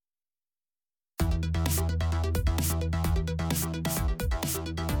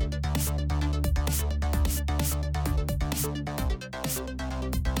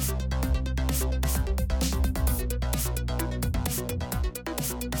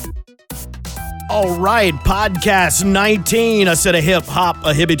All right, podcast 19. I said a hip hop,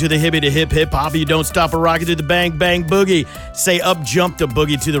 a hippie to the hippie to hip hip hop. You don't stop a rocket to the bang bang boogie. Say up jump the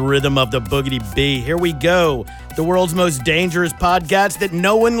boogie to the rhythm of the boogity bee. Here we go. The world's most dangerous podcast that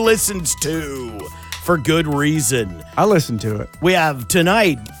no one listens to for good reason. I listen to it. We have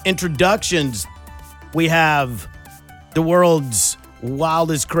tonight introductions. We have the world's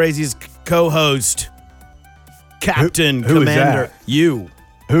wildest, craziest co-host, Captain Who is Commander. that? You.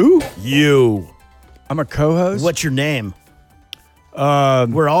 Who? You. I'm a co-host. What's your name?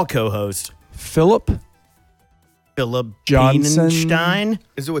 We're all co-hosts. Philip Philip Johnson. Bienenstein.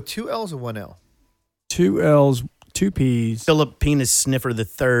 Is it with 2 L's or 1 L? 2 L's, 2 P's. Philip Penis Sniffer the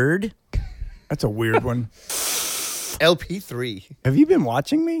Third. That's a weird one. LP3. Have you been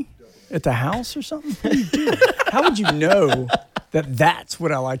watching me at the house or something? What do you do? How would you know that that's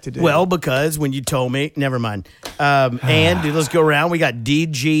what I like to do? Well, because when you told me, never mind. And let's go around. We got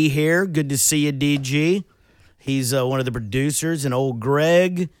DG here. Good to see you, DG. He's one of the producers, and old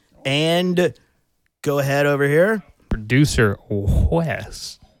Greg. And go ahead over here. Producer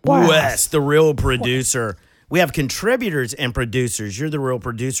Wes. Wes, the real producer. We have contributors and producers. You're the real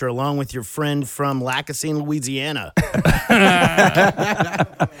producer, along with your friend from Lacassine, Louisiana.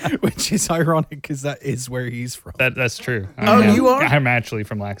 Which is ironic because that is where he's from. That's true. You are? I'm actually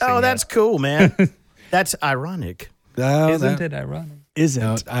from Lansing. Oh, that's cool, man. That's ironic. Isn't it ironic?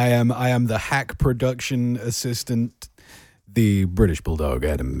 Isn't. I am the hack production assistant, the British Bulldog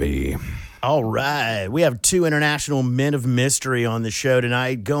Adam B. All right. We have 2 international men of mystery on the show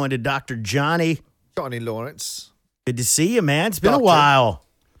tonight. Going to Dr. Johnny. Johnny Lawrence. Good to see you, man. It's been Doctor. a while.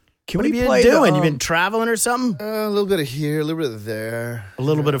 Can What we have you play been doing? the, You been traveling or something? A little bit of here, a little bit of there. A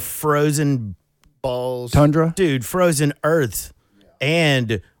little bit of frozen, Balls. Tundra? dude, frozen earth.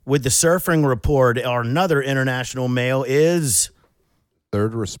 And with the surfing report, our another international male is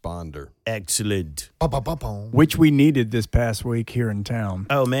Third responder. excellent. Ba-ba-ba-boom. Which we needed this past week here in town.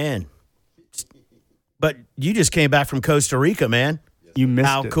 Oh, man. But you just came back from Costa Rica, man. You missed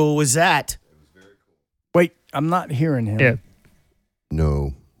How it. cool was that? Wait, I'm not hearing him. Yeah.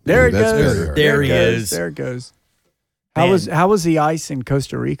 No. There it That's goes. very hard. There it he goes. is. There it goes. Man. How was the ice in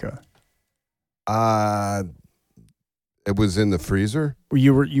Costa Rica? It was in the freezer.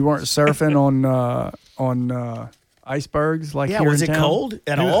 You weren't surfing on icebergs like Yeah, here was in it town? cold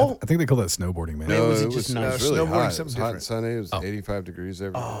at all? I think they call that snowboarding, man. No, was it it just was, not- it was really snowboarding, hot. It was something hot and different. sunny. It was 85 degrees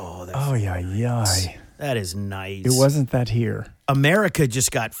every day. Oh, that's, Oh yeah. that is nice. It wasn't that here. America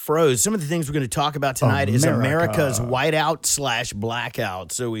just got froze. Some of the things we're going to talk about tonight is America. America's whiteout /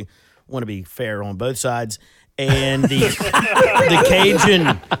 blackout. So we want to be fair on both sides. And the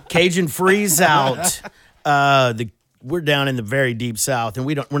Cajun freeze out. We're down in the very deep South, and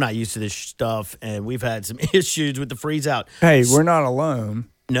we're not used to this stuff, and we've had some issues with the freeze out. Hey, we're not alone.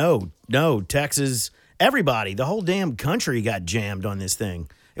 No, Texas, everybody, the whole damn country got jammed on this thing.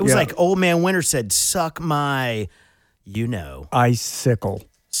 It was Yeah. like Old Man Winter said, "Suck my, Icicle.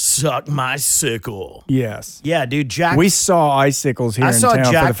 suck my sickle." Yes. Yeah, dude, Jack. We saw icicles here I in saw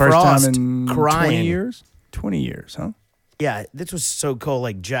town Jack for the first Frost time in crying. 20 years. 20 years, huh? Yeah, this was so cool.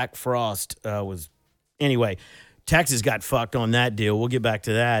 Like Jack Frost was. Anyway, Texas got fucked on that deal. We'll get back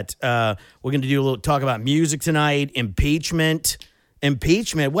to that. We're going to do a little talk about music tonight. Impeachment.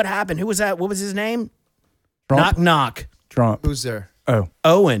 What happened? Who was that? What was his name? Trump? Knock knock. Trump. Who's there? Oh.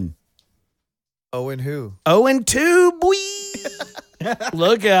 Owen. Owen who? Owen 2, boy.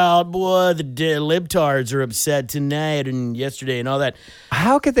 Look out, boy. The libtards are upset tonight and yesterday and all that.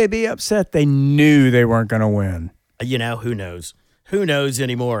 How could they be upset? They knew they weren't going to win. You know, who knows? Who knows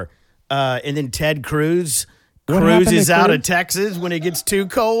anymore? And then Ted Cruz. What Cruz happened is to out Cruz? of Texas when it gets too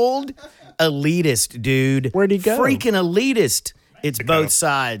cold. Elitist, dude. Where'd he go? Freaking elitist. It's both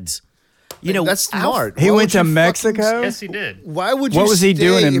sides. You know, That's smart. He Why went would to you fucking- Mexico? Yes, he did. Why would you What was he stay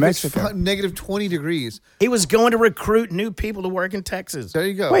doing in if Mexico? It's negative 20 degrees. He was going to recruit new people to work in Texas. There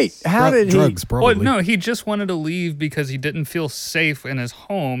you go. Wait, how did he? Drugs, probably. Well, no, he just wanted to leave because he didn't feel safe in his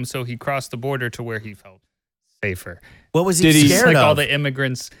home, so he crossed the border to where he felt safer. What was Did he he- scared Like of? all the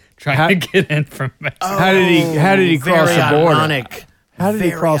immigrants trying How- to get in from Mexico. How did he cross very the border? Ironic. How did he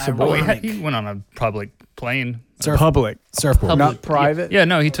Very cross the Oh, border? ironic. he went on a public plane. Public, Surfboard. not private. Yeah,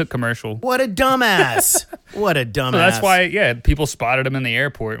 no, he took commercial. What a dumbass. What a dumbass. So that's why, yeah, people spotted him in the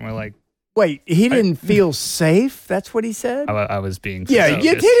airport and were like, Wait, he didn't feel safe. That's what he said. I was being Yeah, he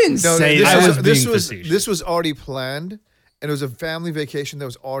facetious. didn't No, say this that. I was, was this being was facetious. this was already planned, and it was a family vacation that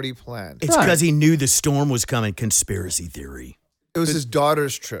was already planned. It's Right. because he knew the storm was coming. Conspiracy theory. It was his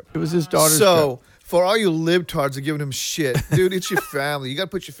daughter's trip. It was his daughter's So trip. for all you libtards that giving him shit, dude, it's your family. You got to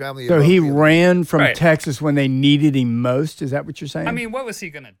put your family. So above he you. ran from Right. Texas when they needed him most. Is that what you're saying? I mean, what was he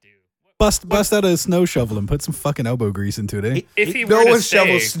going to do? Bust out a snow shovel and put some fucking elbow grease into it, eh? If he No were to one stay,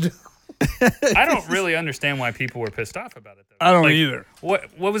 shovels snow. I don't really understand why people were pissed off about it, though. I don't either. What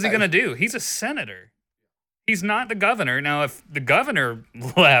was he going to do? He's a senator. He's not the governor. Now, if the governor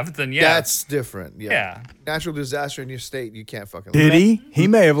left, then yeah. That's different. Yeah. Yeah. Natural disaster in your state, you can't fucking Did leave. he? He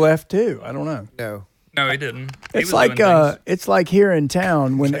may have left too. I don't know. No. No, he didn't. He It's was like doing things. it's like here in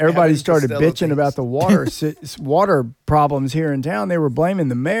town when like everybody having started Costello bitching things. about the water problems here in town. They were blaming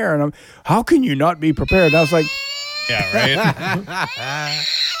the mayor, and how can you not be prepared? And I was like, Yeah, right?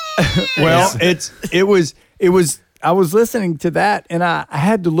 well, it was. I was listening to that, and I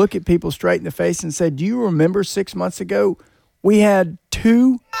had to look at people straight in the face and say, "Do you remember 6 months ago we had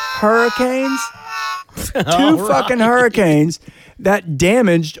 2 hurricanes, 2 fucking hurricanes that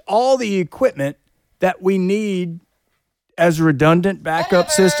damaged all the equipment that we need as redundant backup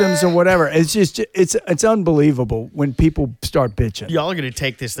systems and whatever." It's just it's unbelievable when people start bitching. Y'all are going to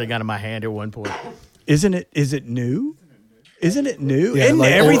take this thing out of my hand at one point. Isn't it? Is it new? Isn't it new? Yeah, Isn't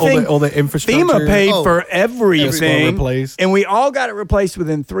like everything? all the infrastructure. FEMA paid Oh, for everything, everything replaced. and we all got it replaced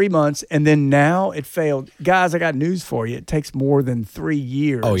within 3 months, and then now it failed. Guys, I got news for you. It takes more than 3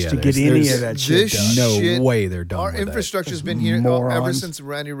 years Oh, yeah, to get there's- any there's of that shit This done. No shit, way they're done Our with that. infrastructure's been here ever morons. since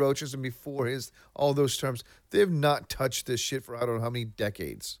Randy Roach's and before his, all those terms. They've not touched this shit for I don't know how many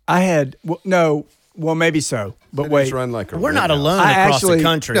decades. Well, maybe so, but They wait. just run like a We're not rithouse. alone I across actually- the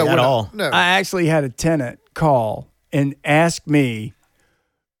country No, at we're not. all. No. I actually had a tenant call and ask me,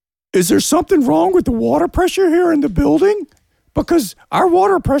 "Is there something wrong with the water pressure here in the building? Because our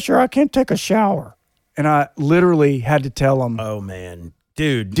water pressure, I can't take a shower." And I literally had to tell him, Oh, man.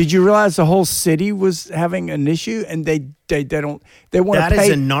 Dude. "Did you realize the whole city was having an issue?" And they want That to is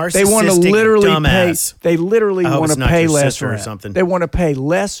pay. a They want to narcissistic literally dumbass. pay. They literally I hope want it's to not pay your less sister or rent. something. They want to pay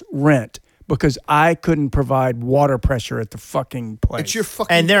less rent because I couldn't provide water pressure at the fucking place. It's your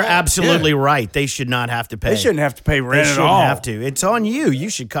fucking And they're fault. absolutely right. They should not have to pay. They shouldn't have to pay They rent at shouldn't all. have to. It's on you. You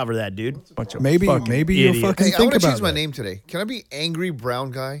should cover that, dude. Bunch of Maybe fucking you'll idiots. fucking Hey, I think want to about change my that. name today. Can I be Angry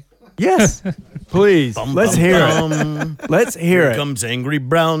Brown Guy? Yes, please. Let's hear it. Bum. Let's hear Here it. comes angry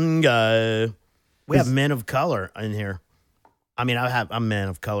brown guy. We have men of color in here. I mean, I'm men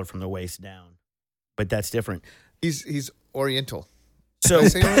of color from the waist down, but that's different. He's Oriental. So, Did I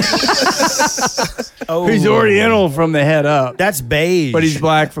say Oriental? oh, He's Oriental from the head up, That's beige. but he's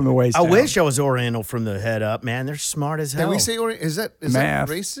black from the waist I down. wish I was Oriental from the head up, man. They're smart as hell. Can we say Oriental? Is that Math.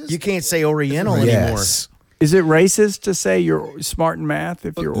 racist? You can't say Oriental anymore. Yes. Is it racist to say you're smart in math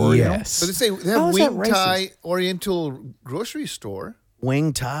if you're Oriental? Yes. But they say they How have is that Wing Thai Oriental grocery store.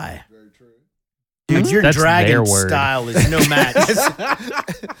 Wing tie. Dude, your That's their dragon word. style is no match.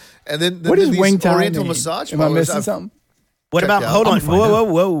 And then What does these wing tie Oriental mean? massage Am I parlors missing I've- something? What about, Checked out. hold on. I'm gonna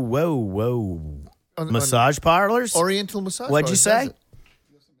find Whoa. on- Massage parlors? Oriental massage. What'd you parlors, say?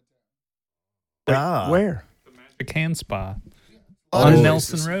 that's it. Ah. Where? Magic Hand Spa Oh, on it's-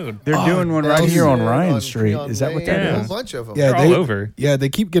 Nelson Road. They're doing one right here on Nelson, Ryan on Street. Creon Is that what Lane, that a Yeah. is? whole bunch of them. Yeah, They're all over. Yeah, they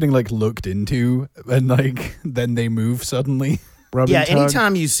keep getting like looked into, and like then they move suddenly. Rub Yeah, and tug?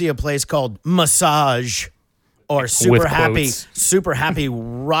 anytime you see a place called Massage or Super quotes. Happy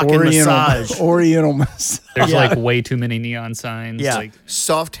Rockin' Massage, Oriental massage. There's Yeah. like way too many neon signs. Yeah. Like,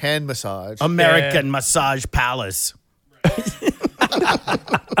 Soft hand massage. American Massage Palace.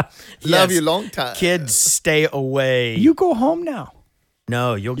 Love Yes. you long time. Kids, stay away. You go home now.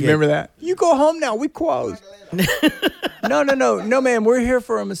 No, you'll You get. remember that? You go home now. We closed. No, man. We're here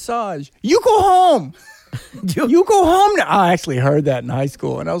for a massage. You go home. You go home now. I actually heard that in high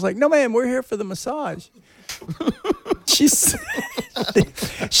school, and I was like, "No, man. We're here for the massage."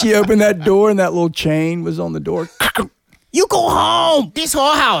 She opened that door, and that little chain was on the door. You go home. This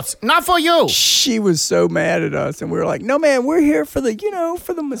whole house, not for you. She was so mad at us, and we were like, "No, man. We're here for the,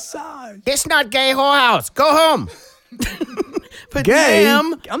 for the massage." This not gay whole house. Go home. But Gay?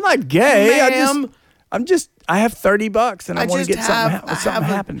 ma'am, I'm not gay. Ma'am. I have $30 and I want just to get something, have- something I have a-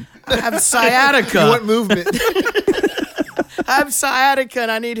 happen. I have sciatica. You want movement? I have sciatica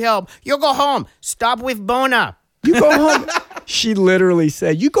and I need help. You go home. Stop with Bona. You go home. She literally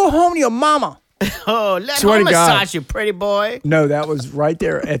said, "You go home to your mama." Oh, let Swear home to God. massage you, pretty boy. No, that was right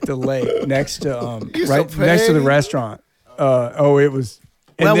there at the lake next to You're so right next to the petty. restaurant. It was.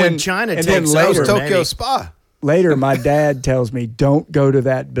 And Well, then, when China and then takes later, over, Tokyo maybe. Spa. later, my dad tells me, "Don't go to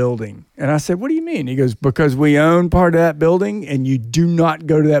that building." And I said, "What do you mean?" He goes, "Because we own part of that building, and you do not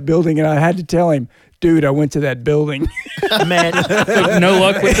go to that building." And I had to tell him, "Dude, I went to that building." Man, no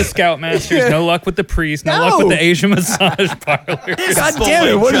luck with the Scoutmasters. No luck with the priest. No luck with the Asian massage parlor. God damn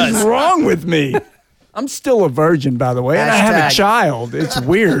it! What is just- wrong with me? I'm still a virgin, by the way, and I have a Hashtag- child. It's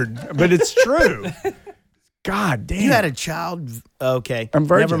weird, but it's true. God damn. You had a child. Okay. I'm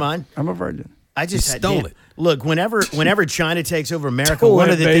virgin. Never mind. I'm a virgin. I just You stole damn. it. Look, whenever China takes over America, Stole one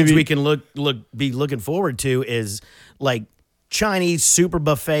it, of the things baby. we can be looking forward to is like Chinese super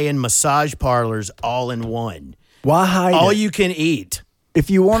buffet and massage parlors all in one. Why hide All it? you can eat. If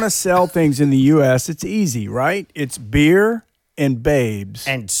you want to sell things in the U.S., it's easy, right? It's beer and babes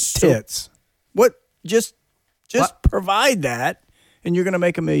And tits. What? Just provide that, and you're going to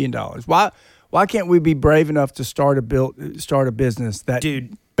make $1 million. Why can't we be brave enough to start a business that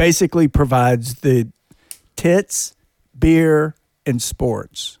Dude. basically provides the tits, beer, and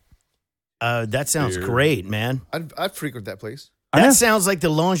sports? That sounds great, man. I'd frequent that place. I know. That sounds like the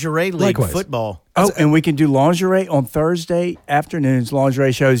lingerie league Likewise. football. Oh, and we can do lingerie on Thursday afternoons,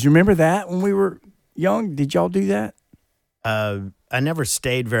 lingerie shows. You remember that when we were young? Did y'all do that? I never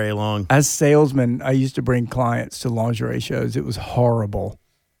stayed very long. As salesman, I used to bring clients to lingerie shows. It was horrible.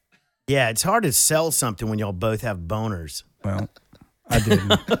 Yeah, it's hard to sell something when y'all both have boners. Well, I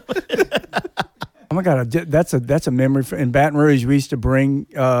didn't. Oh my God, that's a memory. In Baton Rouge, we used to bring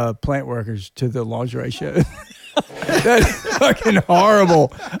plant workers to the lingerie show. That's fucking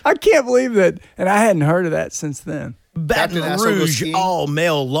horrible. I can't believe that. And I hadn't heard of that since then. Baton Captain Asshole goes Rouge skiing? all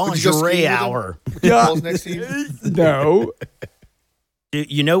male Would you go skiing lingerie with him? hour. With the balls next to you? No.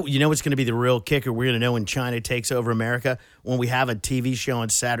 You know what's going to be the real kicker? We're going to know when China takes over America when we have a TV show on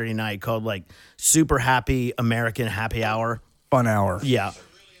Saturday night called like Super Happy American Happy Hour. Fun hour. Yeah.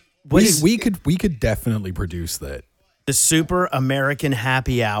 What is We could definitely produce that. the Super American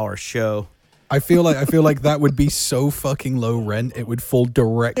Happy Hour show? I feel like that would be so fucking low rent. It would fall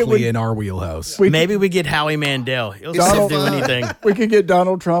directly would- in our wheelhouse. Maybe we get Howie Mandel. He'll still do anything. We could get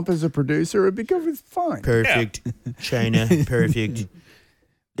Donald Trump as a producer. It'd be fine. Perfect. China. Perfect.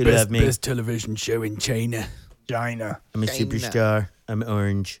 They love me. Best television show in China. China. I'm a superstar. I'm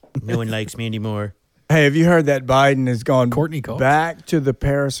orange. No one likes me anymore. Hey, have you heard that Biden has gone Courtney Cox. back to the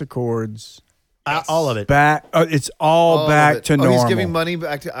Paris Accords? All of it. Back. It's all All back of it. to Oh, normal. he's giving money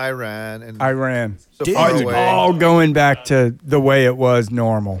back to Iran and Iran. so Dude. far It's away. all going back to the way it was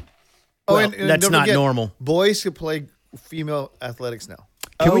normal. Oh, Well, that's don't not forget, normal. Boys can play female athletics now.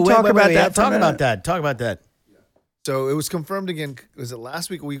 Can we talk about that for a Talk minute? about that. Talk about that. So it was confirmed again. Was it last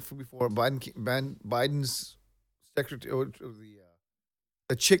week or week before? Biden's secretary,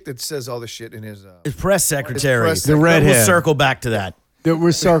 the chick that says all the shit in his. His press secretary. press The secretary. redhead. We'll circle back to that.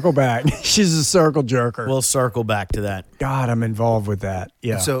 We'll circle back. She's a circle jerker. We'll circle back to that. God, I'm involved with that.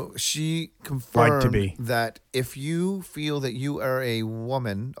 Yeah. So she Like to confirmed be. that if you feel that you are a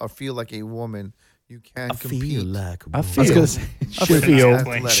woman or feel like a woman, you can compete. like I I was feel. gonna say, I feel.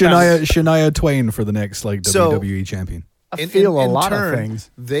 Athletics. Shania Twain for the next like So- WWE champion. I feel a in lot turn, of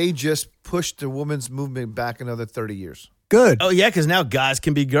things. They just pushed the women's movement back another 30 years. Good. Oh yeah, because now guys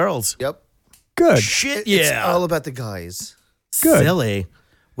can be girls. Yep. Good. Shit, It's yeah. all about the guys. Good. Silly.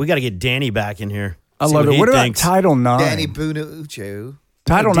 We got to get Danny back in here. I See love it. he What about thinks. Title IX? Danny Boone-Ucho.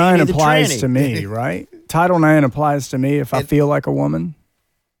 Title Danny IX the applies tranny. to me, right? Title IX applies to me if I It- feel like a woman.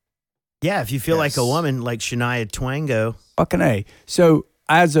 Yeah, if you feel like a Yes. woman, like Shania Twango. Fucking A. So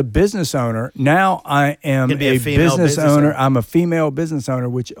as a business owner, now I am Can be a a female business business owner. owner. I'm a female business owner,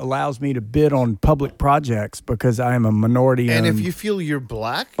 which allows me to bid on public projects because I am a minority And owned. if you feel you're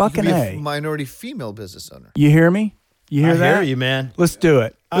black, Fucking you can be A. a minority female business owner. You hear me? You hear I that? hear you, man. Let's do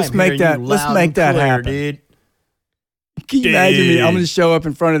it. Let's I'm make hearing that. you Let's loud make and that clear, happen. dude. Can you imagine me? I'm Dude. going to show up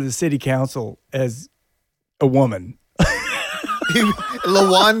in front of the city council as a woman.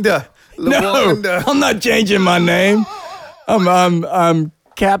 Lawanda. No, Lawanda. I'm not changing my name. I'm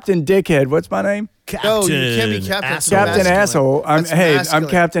Captain Dickhead. What's my name? No, you can't be captain. That's Asshole. Captain masculine. Asshole. I'm That's I'm masculine.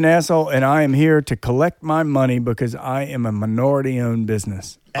 Captain Asshole, and I am here to collect my money because I am a minority-owned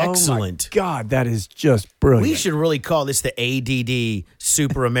business. Excellent. God, that is just brilliant. We should really call this the ADD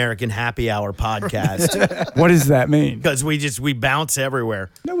Super American Happy Hour podcast What does that mean? because we bounce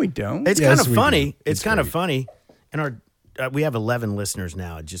everywhere. No, we don't. It's Yes, kind of we funny. do. It's It's kind of great. funny, and our we have 11 listeners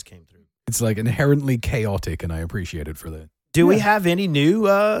now. It just came through. It's like inherently chaotic, and I appreciate it for that. Do we have any new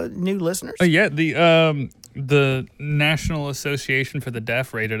listeners? Oh yeah, the National Association for the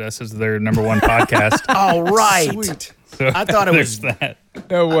Deaf rated us as their number one podcast. All right. Sweet. So I thought it there's was- that.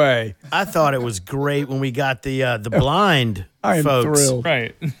 No way. I thought it was great when we got the blind I am folks. thrilled.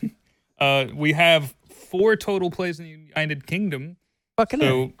 Right. We have 4 total plays in the United Kingdom. Fucking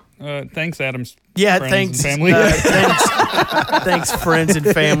A. So thanks, Adam's Yeah, friends thanks. and family. Thanks, friends and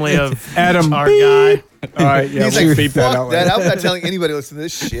family of Adam. our guy. All right, yeah, He's we'll like, beep that out fuck that. later. I'm not telling anybody to listen to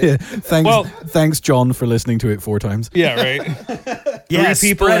this shit. Yeah, thanks, Well- thanks, John, for listening to it 4 times. Yeah, right. Yeah, 3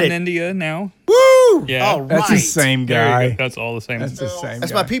 people spread in it. India now. Woo! Yeah. All That's right. the same There you guy. go. That's all the same. That's the same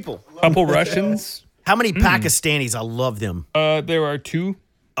That's guy. my people. Couple Russians. How many Pakistanis? I love them. There are 2.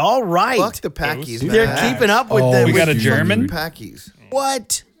 All right. Fuck the Packies, man. They're keeping up with Oh, the. We got a with- German. Packies.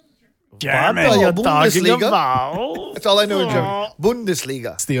 What? German. What are you Oh, talking Bundesliga? about? That's all I know in German.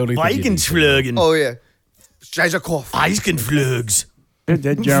 Bundesliga. It's the only thing. you need to know. Weigenflögen. Oh, yeah. Scheißerkopf. Eisgenflögs. The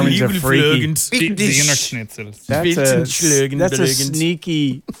Germans are freaky. Die Innerschnitzels. That's a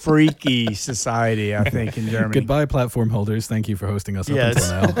sneaky, freaky society, I think, in Germany. Goodbye, platform holders. Thank you for hosting us Yes.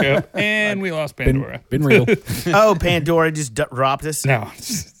 up until now. Yep. And we lost Pandora. Been real. Oh, Pandora just dropped us. No.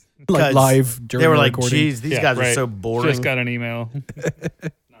 Because Like live during They were the like, recording. geez, these guys are so boring. Just got an email.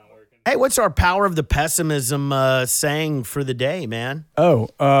 Hey, what's our power of the pessimism saying for the day, man?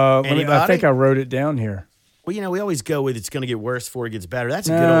 I Anybody? think I wrote it down here. Well, we always go with it's going to get worse before it gets better. That's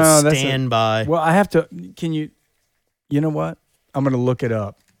a No, good old that's a- standby. Well, I have to. Can you? You know what? I'm going to look it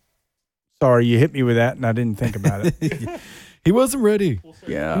up. Sorry, you hit me with that, and I didn't think about it. He wasn't ready.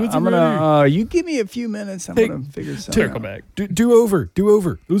 Yeah, What's I'm it gonna. You give me a few minutes. I'm Hey, gonna figure something Circle out. back. Do over.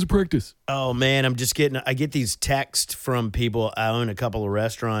 It was a practice. Oh man, I get these texts from people. I own a couple of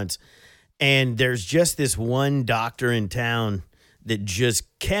restaurants, and there's just this one doctor in town that just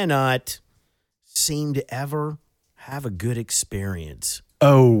cannot seem to ever have a good experience.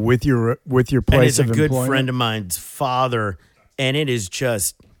 Oh, with your And place it's a of good employment? friend of mine's father, and it is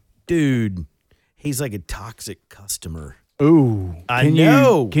just, dude, he's like a toxic customer. Ooh, I can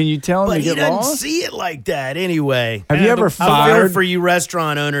know. Can you tell him But to he get doesn't lost? see it like that anyway. Have you ever I feel fired? for you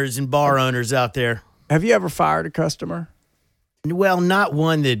restaurant owners and bar owners out there. Have you ever fired a customer? Well, not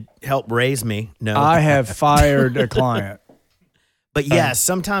one that helped raise me. No. I have fired a client. But yes,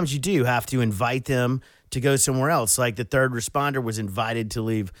 sometimes you do have to invite them to go somewhere else. Like the third responder was invited to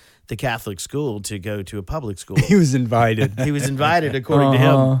leave the Catholic school to go to a public school. He was invited. He was invited according to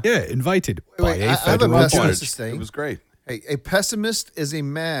him. Uh-huh. Yeah, invited Wait, by I a have a federal message. judge. This thing. It was great. Hey, a pessimist is a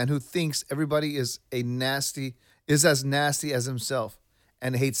man who thinks everybody is as nasty as himself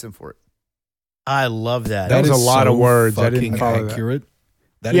and hates them for it. I love that. That was is a lot of so words. I didn't fucking follow that. accurate.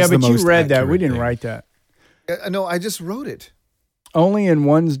 That Yeah, is the but you most read that. We accurate didn't thing. write that. No, I just wrote it. Only in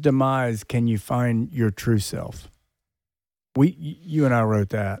one's demise can you find your true self. You and I wrote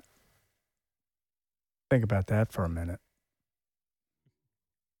that. Think about that for a minute.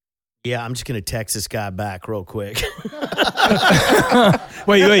 Yeah, I'm just going to text this guy back real quick.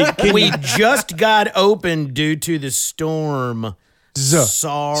 Wait. We just got open due to the storm.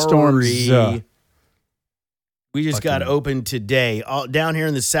 Sorry. Storm Z. We just got Fucking- open today. Down here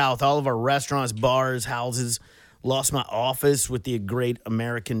in the South, all of our restaurants, bars, houses. Lost my office with the great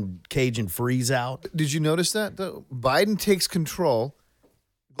American Cajun freeze out. Did you notice that? Though? Biden takes control.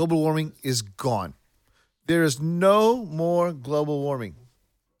 Global warming is gone. There is no more global warming.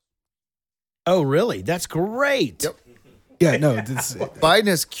 Oh, really? That's great. Yep. Yeah, no, this, Biden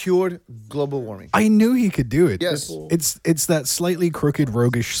has cured global warming. I knew he could do it. Yes. It's that slightly crooked,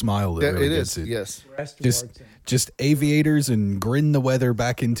 roguish smile that Yeah, really it gets is. it. Yes. Just aviators and grin the weather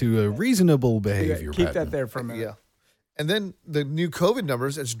back into a reasonable behavior. Keep pattern. that there for a minute. Yeah. And then the new COVID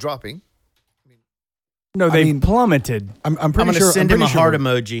numbers, it's dropping. No, I they mean- plummeted. I'm I'm pretty going to sure. send I'm him a pretty heart sure,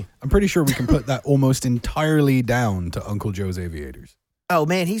 emoji. I'm pretty sure we can put that almost entirely down to Uncle Joe's aviators. Oh,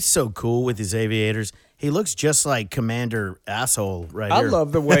 man, he's so cool with his aviators. He looks just like Commander Asshole right I here.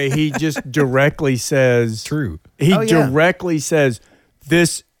 love the way he just directly says. True. He Oh, yeah. directly says,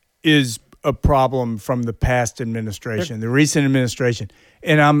 "This is a problem from the past administration, the recent administration,"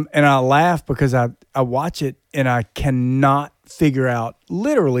 and I laugh because I watch it and I cannot figure out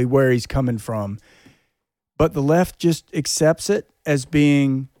literally where he's coming from, but the left just accepts it as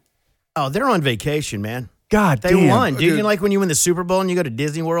being Oh, they're on vacation, man. God They damn. won, dude. Dude. You know, like when you win the Super Bowl and you go to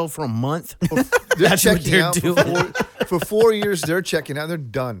Disney World for a month? They're That's what checking they're out doing. for 4 years. They're checking out. They're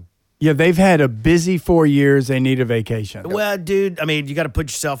done. Yeah, they've had a busy 4 years. They need a vacation. Well, dude, I mean, you got to put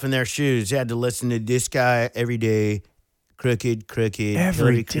yourself in their shoes. You had to listen to this guy every day. Crooked, Every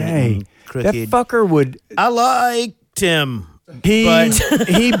Hillary day. Clinton, That crooked. fucker would. I liked him. He But-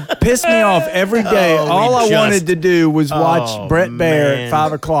 he pissed me off every day. Oh, we All I just- wanted to do was watch Oh, Brett Baer man. at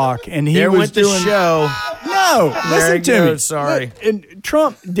 5:00, and he There was went the doing show. No, There listen it to me. goes, sorry. Look, and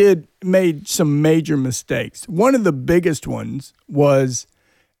Trump made some major mistakes. One of the biggest ones was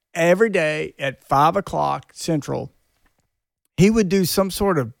every day at 5:00 Central, he would do some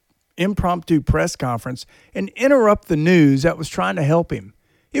sort of impromptu press conference and interrupt the news that was trying to help him.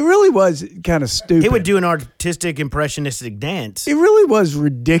 It really was kind of stupid. He would do an artistic, impressionistic dance. It really was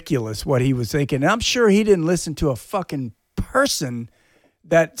ridiculous what he was thinking. And I'm sure he didn't listen to a fucking person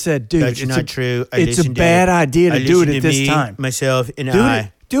that said, dude, That's it's not a, true. I it's a listened to bad it. idea I to do it listened at to this me, time. myself, and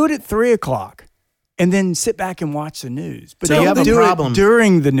Do it at 3:00 and then sit back and watch the news. But So you don't have a do problem. it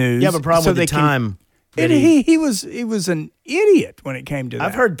during the news. You have a problem so with the they can- time. He was an idiot when it came to that.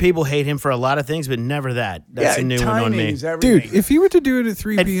 I've heard people hate him for a lot of things, but never that. That's a new one on me. timing's everything. Dude, if he were to do it at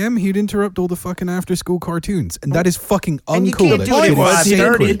 3 p.m., he'd interrupt all the fucking after-school cartoons, and that is fucking And you uncool. can't That do it shit at is 5:30.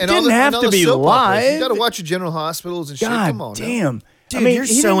 sacred. It didn't have to be live. You got to watch your general hospitals and shit. God Come on, now. damn. Dude, you're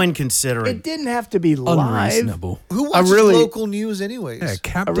he so didn't- inconsiderate. It didn't have to be live. Unreasonable. Who I watches really- local news anyways? Yeah,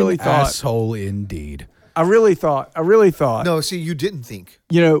 Captain really thought- Asshole indeed. I really thought. No, see, you didn't think.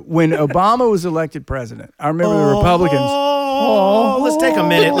 You know, when Obama was elected president, I remember the Republicans. Oh, let's take a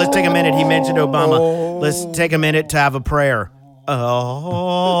minute. Let's take a minute. He mentioned Obama. Let's take a minute to have a prayer.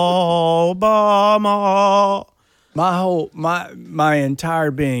 Obama. My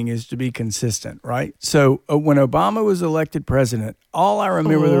entire being is to be consistent, right? So when Obama was elected president, all I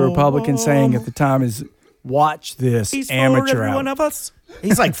remember the Republicans saying at the time is, "Watch this He's for amateur every one hour." of us.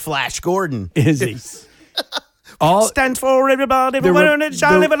 He's like Flash Gordon. Is he? All Stands for everybody. The Everyone re- that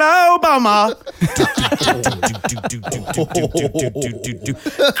shall live in Obama.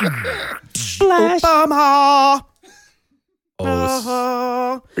 Obama.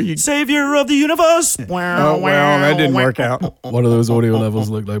 Savior of the universe. oh well, that didn't work out. What do those audio levels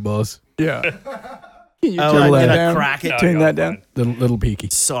look like, boss? Yeah. Can you Oh, turn I that did a down? crack it. Turn that down. Little peaky.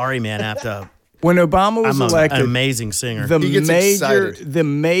 Sorry, man. I have to. When Obama was I'm elected, an amazing singer. He gets excited. the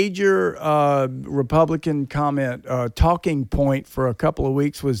major Republican comment talking point for a couple of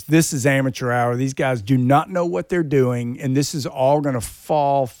weeks was, "This is amateur hour. These guys do not know what they're doing, and this is all going to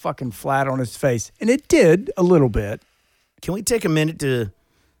fall fucking flat on its face." And it did a little bit. Can we take a minute to?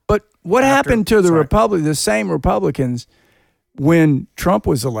 But what happened to the sorry. the same Republicans when Trump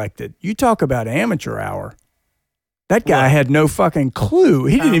was elected? You talk about amateur hour. That guy had no fucking clue.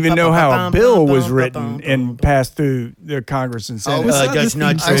 He didn't even know how a bill was written and passed through the Congress and Senate. That's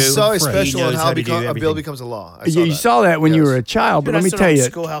not true. I saw a He special on knows how to do a bill everything. becomes a law. You saw that when you Yes. were a child, but Dude, let I me saw it tell on you,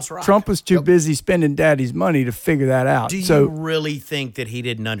 Schoolhouse Rock. Trump was too busy spending daddy's money to figure that out. Do you So really think that he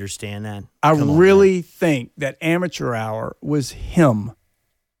didn't understand that? I Come on, really think that amateur hour was him,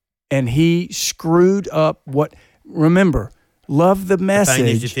 and he screwed up what. Remember, love the find you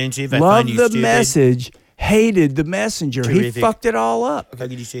message, defensive, I love find you the stupid. message, hated the messenger. He Terrific. fucked it all up. How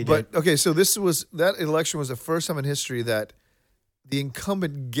could you say But that? okay, so that election was the first time in history that the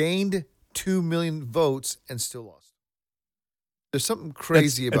incumbent gained 2 million votes and still lost. There's something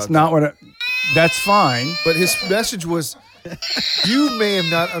crazy about That's that. not what. That's fine. But his message was, you may have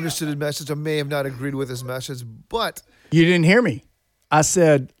not understood his message, or may have not agreed with his message, but You didn't hear me. I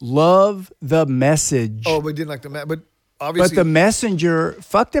said, love the message. but didn't like the but but obviously, the messenger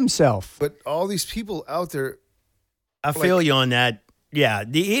fucked himself. but all these people out there. I feel you on that. Yeah,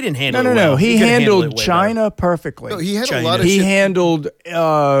 he didn't handle No. it well. He could've handled handled it way China perfectly. No, he had China. a lot of He shit. handled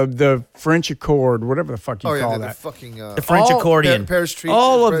the French Accord, whatever the fuck you Oh yeah, call the that. fucking better. The French all- accordion. Paris Treaty,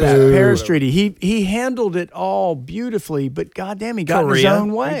 All of that Paris- Paris whatever. Treaty. He handled it all beautifully, but goddamn, he got in his Korea.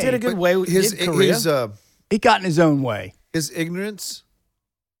 own way. He did a good But way. His Did Korea. He got in his own way. his ignorance.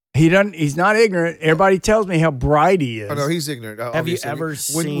 He doesn't. He's not ignorant. Everybody tells me how bright he is. Oh no, he's ignorant. Have you obviously. ever when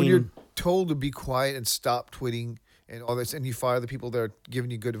seen? you're told to be quiet and stop tweeting and all this, and you fire the people that are giving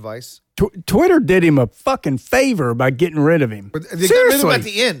you good advice? Twitter did him a fucking favor by getting rid of him. But they got rid of him Seriously. at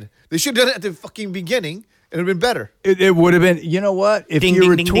the end. They should have done it at the fucking beginning, and it'd been better. It would have been. You know what? If Ding, you ding,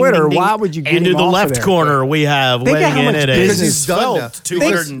 were ding, Twitter, ding, ding, why ding. would you get And him to the off of left there? corner, we have Think of weighing how in much at a business- he's done now.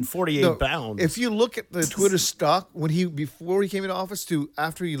 248 No, pounds. If you look at the Twitter stock before he came into office to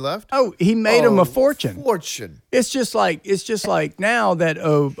after he left, Oh, he made him a fortune. Fortune. It's just like now that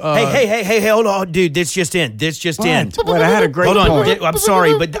hey, hold on, dude. This just in. What? I had a great Hold on. point. I'm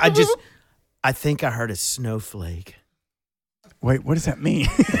sorry, but I think I heard a snowflake. Wait, what does that mean?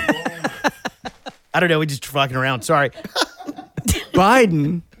 I don't know. We just fucking around. Sorry.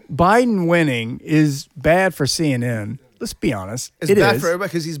 Biden winning is bad for CNN. Let's be honest. It's It bad is. for everybody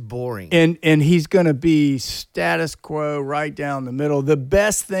because he's boring. And he's going to be status quo right down the middle. The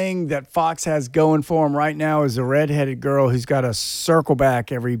best thing that Fox has going for him right now is a redheaded girl who's got to circle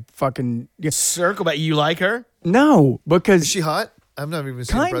back every fucking. Circle back. You like her? No, because Is she hot? I've never even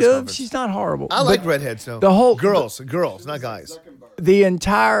seen a kind press of. conference. She's not horrible. I like But redheads though. the whole- girls, not guys. the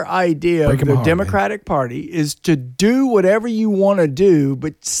entire idea Break of 'em the hard, Democratic Party is to do whatever you want to do,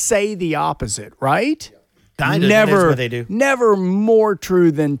 but say the opposite, right? Kind of. Never, That's what they do. never more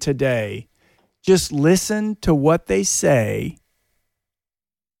true than today. Just listen to what they say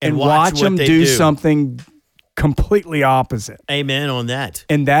and watch what them they do something completely opposite. Amen on that.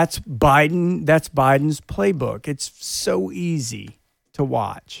 And that's Biden. That's Biden's playbook. It's so easy to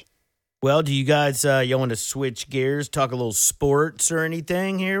watch. Well, do you guys y'all want to switch gears, talk a little sports or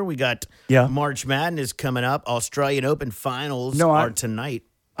anything here? We got Yeah. March Madness coming up. Australian Open finals No, are tonight.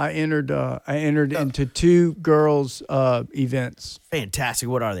 I entered into 2 girls events. Fantastic.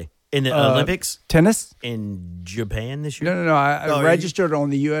 What are they? In the Uh, Olympics? Tennis? In Japan this year? No. I Oh, registered on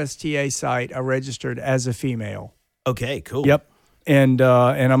the USTA site. I registered as a female. Okay, cool. Yep. And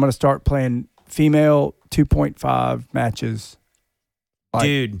I'm going to start playing female 2.5 matches. Like,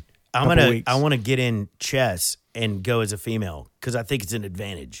 Dude, couple weeks. I want to get in chess and go as a female because I think it's an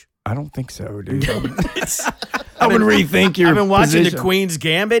advantage. I don't think so, dude. I would rethink your I've been watching position. the Queen's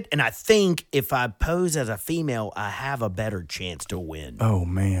Gambit, and I think if I pose as a female, I have a better chance to win. Oh,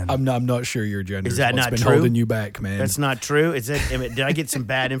 man. I'm not sure your gender Is that what's not been true? holding you back, man. That's not true. Is that? Did I get some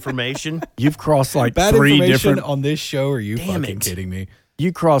bad information? You've crossed like bad 3 information different. on this show. Are you Damn fucking it. kidding me?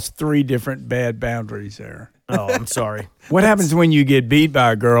 You crossed 3 different bad boundaries there. Oh, I'm sorry. What happens when you get beat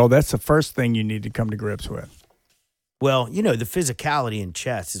by a girl? That's the first thing you need to come to grips with. Well, the physicality in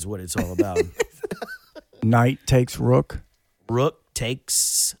chess is what it's all about. Knight takes rook, Rook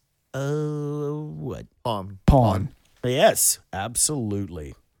takes what? pawn. Yes,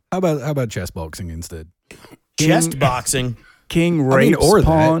 absolutely. How about chess boxing instead? Chest boxing. King I mean, rapes or that.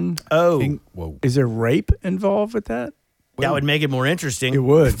 pawn. Oh, Whoa. Is there rape involved with that? that would make it more interesting. It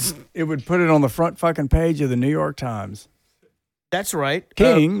would. It would put it on the front fucking page of the New York Times. That's right.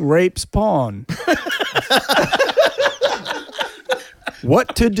 King rapes pawn.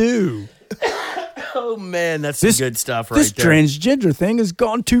 What to do? Oh man, that's some This- good stuff right This there. transgender thing has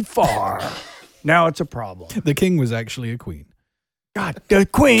gone too far. Now it's a problem. The king was actually a queen, God, the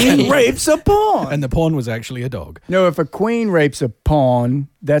queen rapes a pawn. and the pawn was actually a dog. No, if a queen rapes a pawn,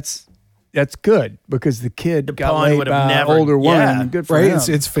 that's good because the kid The got pawn laid would have by never- an older woman. yeah. And good for Right? him. It's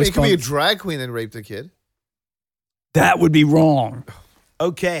I mean, fist it could be a bump. drag queen that raped a kid. That would be wrong.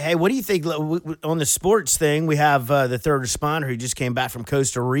 Okay, hey, what do you think on the sports thing? We have the third responder who just came back from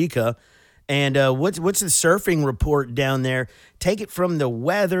Costa Rica, and what's the surfing report down there? Take it from the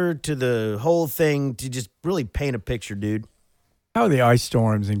weather to the whole thing to just really paint a picture, dude. How are the ice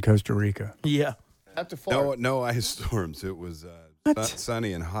storms in Costa Rica? Yeah, Have to fart. No ice storms. It was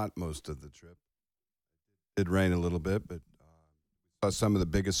sunny and hot most of the trip. It did rain a little bit, but saw some of the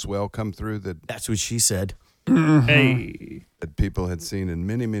biggest swell come through that's what she said. Hey. that people had seen in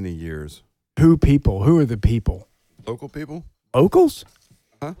many, many years. Who people? Who are the people? Local people? Locals?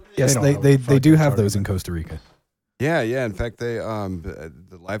 Yes, don't they know what they, the they fuck do they're have talking those in about. Costa Rica. Yeah. In fact, they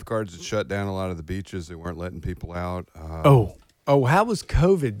the lifeguards had shut down a lot of the beaches. They weren't letting people out. Oh, how was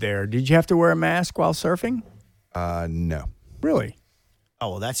COVID there? Did you have to wear a mask while surfing? No. Really? Oh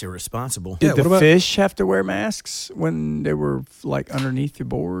well, that's irresponsible. Yeah, Did the what about- fish have to wear masks when they were like underneath the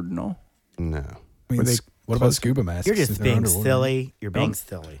board and all? No. I mean, Were they what about scuba masks? You're just if they're being underwater? silly. You're being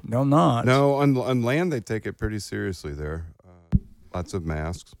silly. No, not. No, on land they take it pretty seriously there. Lots of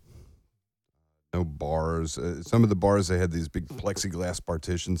masks. No bars. Some of the bars, they had these big plexiglass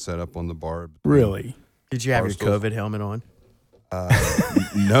partitions set up on the bar. Really? Did you have your Barstools. COVID helmet on?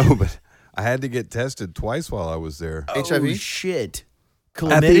 No, but I had to get tested twice while I was there. HIV? Oh, shit. At the,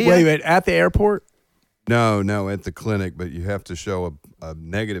 Chlamydia? wait, at the airport? No, at the clinic, but you have to show a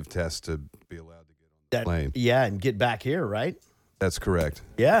negative test to be allowed to get on the That- plane. Yeah, and get back here, right? That's correct.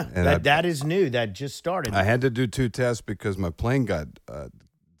 Yeah, And that is new. That just started. I had to do 2 tests because my plane got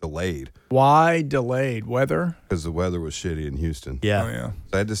delayed Why delayed? Weather? because the weather was shitty in Houston. yeah. Oh, yeah. So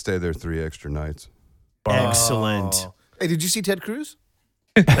I had to stay there 3 extra nights. Excellent. Hey, did you see Ted Cruz?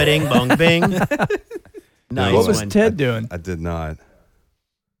 Bing bong bing. Nice What was one. Ted doing? I did not.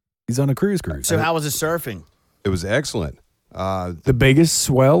 He's on a cruise. So how was the surfing? It was excellent. The biggest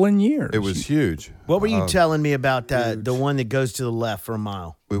swell in years. It was huge. What were you telling me about the one that goes to the left for a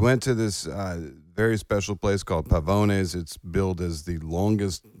mile? We went to this very special place called Pavones. It's billed as the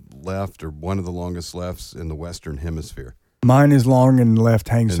longest left or one of the longest lefts in the Western Hemisphere. Mine is long and left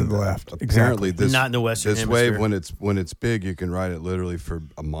hangs to And, the left. Apparently, Exactly. this Not in the Western this Hemisphere. wave when it's big, you can ride it literally for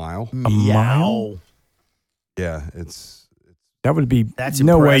a mile. Meow. Yeah, it's That would be That's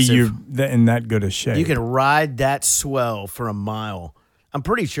no way impressive. you're in that good a shape. You can ride that swell for a mile. I'm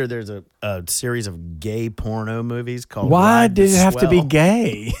pretty sure there's a series of gay porno movies called Why Ride the did it have to be Swell.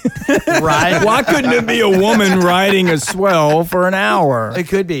 gay? Ride. Why couldn't it be a woman riding a swell for an hour? It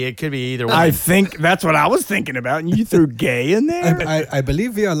could be. It could be either one. I think that's what I was thinking about, and you threw gay in there. I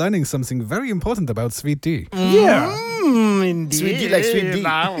believe we are learning something very important about Sweet D. Yeah, Indeed. Sweet D like Sweet D.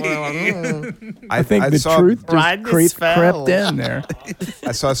 I think the saw, truth Ride just the crept swell. in there.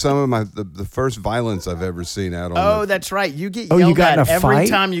 I saw some of the first violence I've ever seen out on. Oh, the, that's right. You get Oh, yelled you got at in a every fight?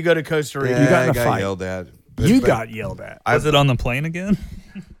 time you go to Costa Rica. yeah, you got in I a got fight. yelled at. But- You but- got yelled at. Was it on the plane again?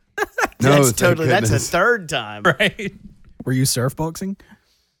 No, That's thank totally. That's a goodness. third time. Right. Were you surf boxing?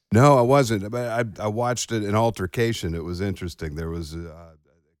 No, I wasn't. But I watched it an altercation. It was interesting. There was a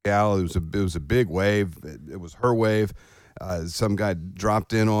gal. It was a big wave. It was her wave. Some guy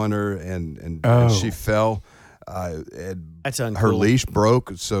dropped in on her and she fell. That's uncool. Her leash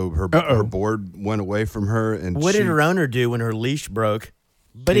broke, so her board went away from her. And what did her owner do when her leash broke?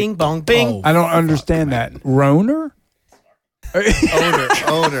 Bing bong bing. I don't understand that. Roner?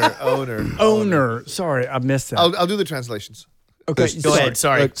 Owner. Sorry, I missed that. I'll do the translations. Okay, Go ahead.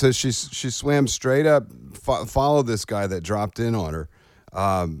 Sorry. Look, so she swam straight up, followed this guy that dropped in on her,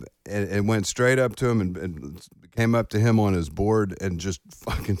 and went straight up to him and came up to him on his board and just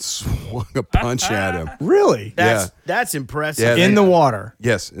fucking swung a punch at him. Really? That's impressive. Yeah, In the water.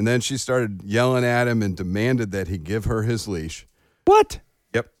 Yes, and then she started yelling at him and demanded that he give her his leash. What?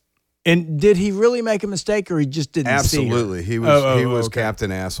 Yep, And did he really make a mistake, or he just didn't see her? absolutely. He was okay.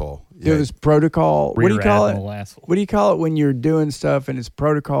 Captain Asshole. It was protocol. What do you Rear call Admiral it? Asshole. What do you call it when you're doing stuff and it's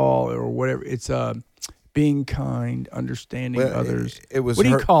protocol or whatever? It's being kind, understanding Well, others. it was What do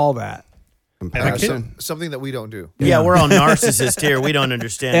you her- call that? compassion. Something that we don't do. Yeah, we're all narcissists here. We don't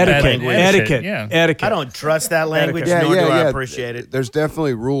understand that Etiquette. language. Etiquette. Yeah. Etiquette. I don't trust that language, Etiquette. nor do I appreciate it. There's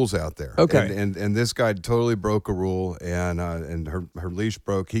definitely rules out there. Okay. And this guy totally broke a rule, and her leash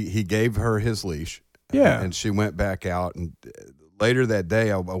broke. He gave her his leash. Yeah. And she went back out, and later that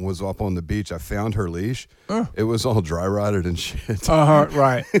day, I was up on the beach. I found her leash. It was all dry rotted and shit.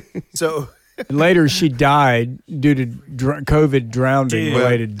 Right. So And later, she died due to COVID drowning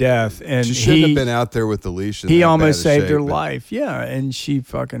related death, and She shouldn't have been out there with the leash. He almost saved her life. Yeah, and she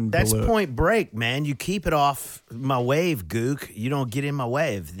fucking That's blew it. Point Break, man. You keep it off my wave, Gook. You don't get in my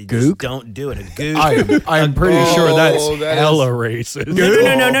wave. You Gook? just don't do it. A Gook. I'm pretty sure that's that hella racist.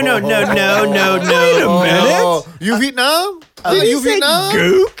 No. Oh, you Vietnam? You Vietnam?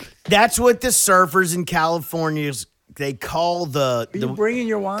 Gook? That's what the surfers in California they call Are you bringing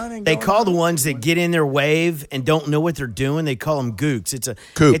your wine and they going call on? the ones that get in their wave and don't know what they're doing. They call them gooks. It's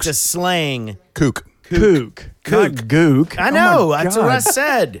Kooks. a slang. Kook. Kook. Not gook. I Oh know. my That's what I God.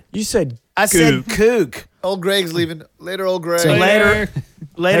 said. You said I said kook. Old Greg's leaving. Later, old Greg. So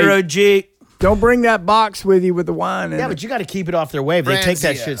later, OG. Don't bring that box with you with the wine in Yeah, it. but you got to keep it off their wave. They take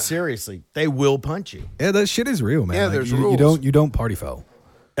that Franzia. shit seriously. They will punch you. Yeah, that shit is real, man. Yeah, Like, there's you rules. You don't party foul.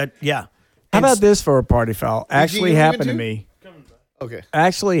 Yeah. How about this for a party foul? Actually you happened even to do? me. Okay.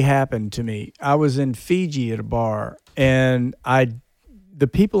 Actually happened to me. I was in Fiji at a bar, and the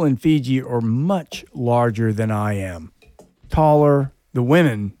people in Fiji are much larger than I am. Taller, the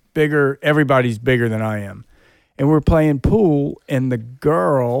women bigger, everybody's bigger than I am. And we're playing pool, and the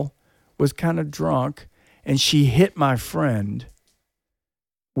girl was kind of drunk, and she hit my friend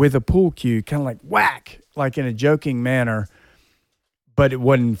with a pool cue, kind of like whack, like in a joking manner. But it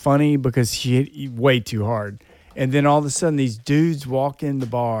wasn't funny because she hit way too hard. And then all of a sudden, these dudes walk in the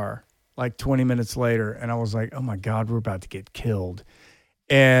bar like 20 minutes later, and I was like, oh my God, we're about to get killed.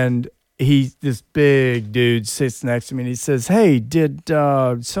 And this big dude sits next to me, and he says, hey, did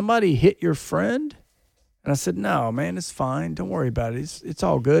somebody hit your friend? And I said, no, man, it's fine. Don't worry about it. It's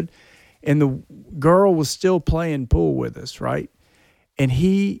all good. And the girl was still playing pool with us, right? And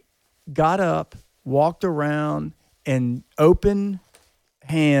he got up, walked around, and open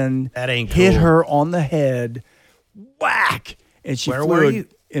hand That ain't hit cool. her on the head, whack, and she Where flew were you?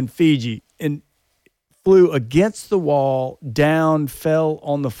 in Fiji and flew against the wall, down, fell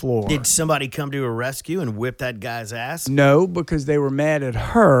on the floor. Did somebody come to her rescue and whip that guy's ass? No, because they were mad at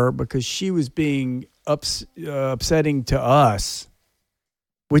her because she was being upsetting to us,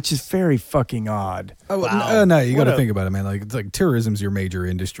 which is very fucking odd. Oh, Wow. no, you got What to a- think about it, man. Like, it's like tourism's your major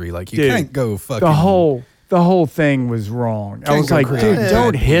industry. Like, you Dude, can't go fucking. The whole thing was wrong. I Can't was go like, create dude, bad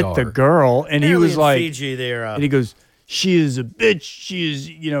don't hit the PR. girl. And he Apparently was in like, Fiji, they're and he goes, she is a bitch. She is,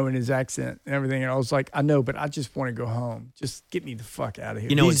 in his accent and everything. And I was like, I know, but I just want to go home. Just get me the fuck out of here.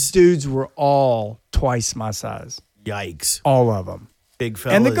 You know, These dudes were all twice my size. yikes. All of them. Big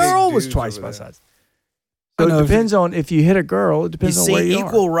fellas. And the girl was dudes twice over my there. size. I So know it if depends on if you hit a girl, it You depends on where see, you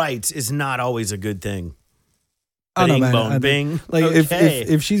equal are. rights is not always a good thing. I don't know, Bing, man. bong, bing. Like, Okay.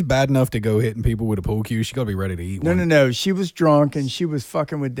 if she's bad enough to go hitting people with a pool cue, she got to be ready to eat one. No. She was drunk and she was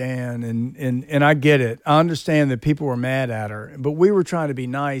fucking with Dan, and I get it. I understand that people were mad at her, but we were trying to be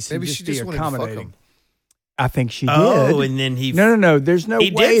nice Maybe and she just be just wanted to fuck accommodating. him. I think she did. Oh, and then he. No. There's no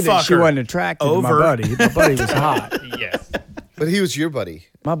He way did that fuck she her. wasn't attracted to my Over. buddy. My buddy was hot. Yes. But he was your buddy.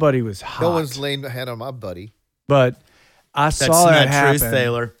 My buddy was hot. No one's laying a hand on my buddy. But I That's saw that not happen. true,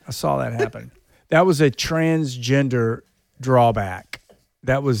 Thaler. I saw that happen. That was a transgender drawback.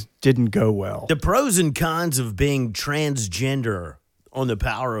 That didn't go well. The pros and cons of being transgender on the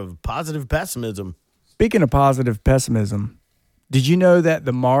power of positive pessimism. Speaking of positive pessimism, did you know that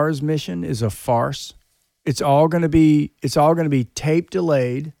the Mars mission is a farce? It's all going to be tape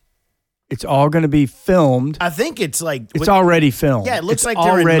delayed. It's all going to be filmed. I think it's like It's already filmed. Yeah, it looks It's like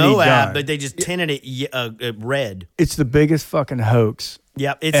they're in already Moab, done. but they just tinted it red. It's the biggest fucking hoax.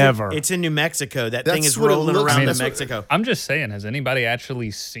 Yep, it's Ever. it's in New Mexico. That That's thing is what it rolling looks around like. New Mexico. I'm just saying, has anybody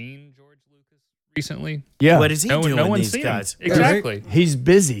actually seen George Lucas recently? Yeah. What is he doing? No one's these seen guys? him. Exactly. He's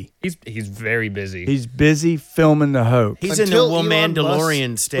busy. He's very busy. He's busy filming the hoax. He's in the Until Will Elon Mandalorian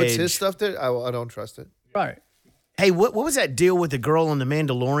Musk puts his stage. stuff there, I don't trust it. Right. Hey, what was that deal with the girl on the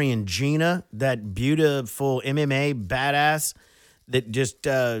Mandalorian, Gina, that beautiful MMA badass that just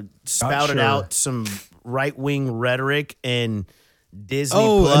spouted sure. out some right wing rhetoric and Disney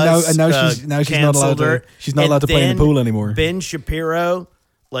Oh, Plus and now she's not canceled allowed to. her. She's not And allowed to play in the then pool anymore. Ben Shapiro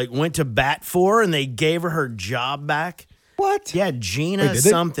went to bat for her and they gave her job back. What? Yeah, Gina Wait, did they?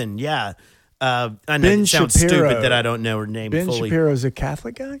 something. Yeah. I know Ben it sounds Shapiro. stupid that I don't know her name Ben fully. Shapiro's a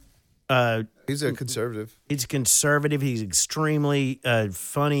Catholic guy? He's a conservative. He's conservative. He's extremely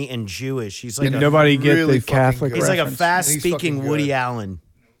funny and Jewish. He's like And a, nobody get really the Catholic fucking he's like a reference? fast And he's speaking fucking Woody good. Allen.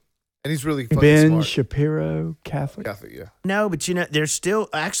 And he's really fucking Ben smart. Shapiro, Catholic? Catholic, yeah. No, but they're still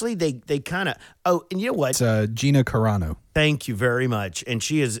actually they kind of. Oh, and you know what? It's Gina Carano. Thank you very much. And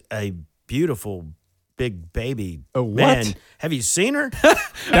she is a beautiful big baby. A what? Man, have you seen her?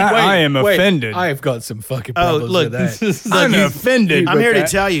 I am offended. I've got some fucking Oh, problems look, with that. I'm offended. I'm with here to that.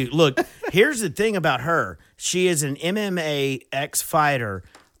 tell you. Look, here's the thing about her. She is an MMA ex-fighter,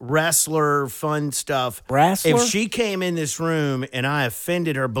 wrestler, fun stuff. Wrestler? If she came in this room and I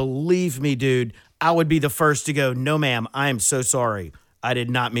offended her, believe me, dude, I would be the first to go, no, ma'am, I am so sorry. I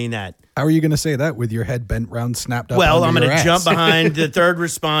did not mean that. How are you going to say that with your head bent round, snapped up? Well, I'm going to jump behind the third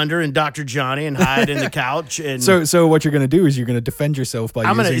responder and Dr. Johnny and hide in the couch. And So what you're going to do is you're going to defend yourself by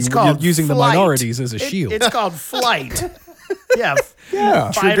it's called using the flight. minorities as a shield. It's called flight. Yeah.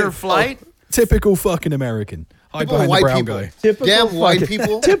 Yeah. Fight or flight. Typical fucking American. Hide Typical behind the white brown people. guy. Typical Damn white fucking-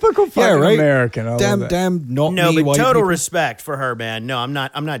 people. Typical fucking Yeah, right. American. I love that. Damn, not No, me, but white total people. respect for her, man. No, I'm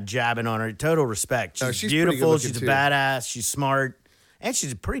not jabbing on her. Total respect. She's, No, she's pretty beautiful. good-looking, She's a too. badass. She's smart. And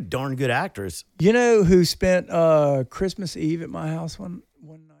she's a pretty darn good actress. You know who spent Christmas Eve at my house one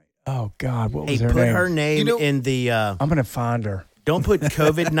night? Oh, God. What Hey, was her put name? her name You know- in the. I'm going to find her. Don't put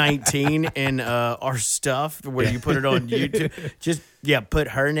COVID-19 in our stuff where you put it on YouTube. Just put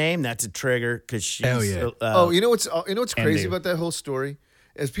her name. That's a trigger because she's. Hell yeah. You know what's crazy do. about that whole story?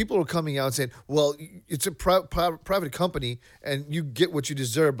 As people are coming out saying, "Well, it's a private company, and you get what you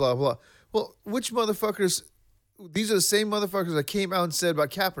deserve." Blah blah. Well, which motherfuckers? These are the same motherfuckers that came out and said about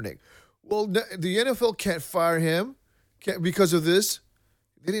Kaepernick. Well, the NFL can't fire him because of this.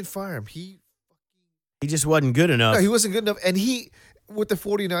 They didn't fire him. He just wasn't good enough. No, he wasn't good enough. And he, with the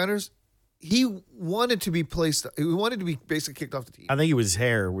 49ers, he wanted to be placed. He wanted to be basically kicked off the team. I think his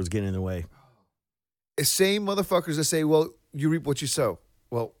hair was getting in the way. The same motherfuckers that say, "Well, you reap what you sow."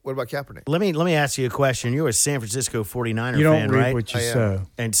 Well, what about Kaepernick? Let me ask you a question. You're a San Francisco 49er You don't fan, reap right? what you I am. sow.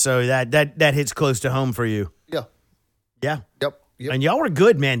 And so that hits close to home for you. Yeah. Yeah. Yep. And y'all were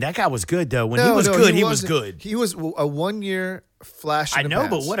good, man. That guy was good, though. When he was good, he was wasn't. good. He was a 1 year flash. I in the know,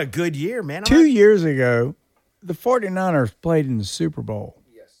 but past. what a good year, man. 2 years ago, the 49ers played in the Super Bowl.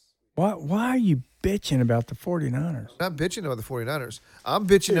 Yes. Why are you bitching about the 49ers? I'm not bitching about the 49ers. I'm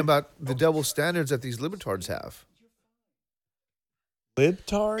bitching about the double standards that these libertards have.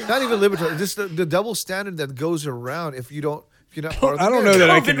 Libtard? Not even libertard, just the double standard that goes around if you're not part of the I don't know that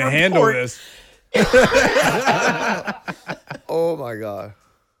I can COVID handle report. this. Oh my God.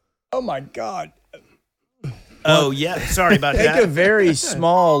 Oh, my God. Oh, yeah. Sorry about Take that. a very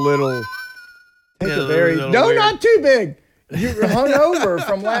small little. Take Yeah, a very. little No, weird. not too big. You're hungover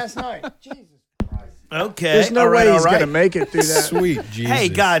from last night. Jesus. Okay. There's no all right, way all he's right. going to make it through that. Sweet Jesus. Hey,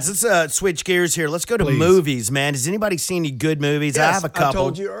 guys, let's switch gears here. Let's go to Please. movies, man. Has anybody seen any good movies? I have a couple. I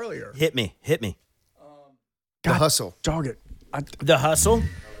told you earlier. Hit me. The hustle. Dog it. The Hustle.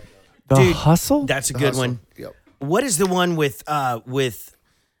 The Dude, Hustle? That's a The good Hustle. one. Yep. What is the one with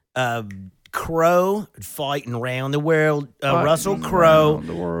Crow fighting around the world? Russell Crowe around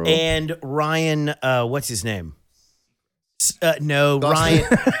the world. and Ryan. What's his name? No, Gosling.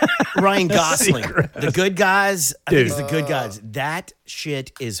 Ryan Gosling. The Good Guys. I think it's Dude. The Good Guys. That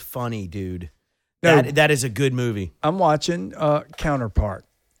shit is funny, dude. No. That is a good movie. I'm watching Counterpart.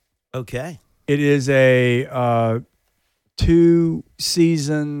 Okay. It is a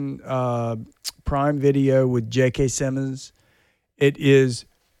 2-season Prime Video with J.K. Simmons. It is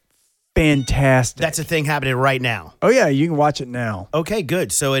fantastic. That's a thing happening right now. Oh, yeah, you can watch it now. Okay,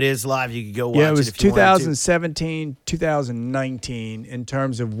 good. So it is live. You can go watch Yeah, it was if you wanted to. 2017, 2019 in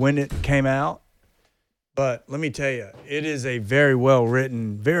terms of when it came out. But let me tell you, it is a very well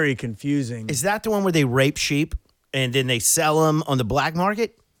written, very confusing. Is that the one where they rape sheep and then they sell them on the black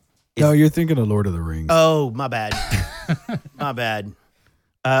market? No, you're thinking of Lord of the Rings. Oh, my bad. My bad.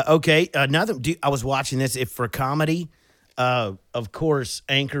 Okay, another. I was watching this. If for comedy, of course,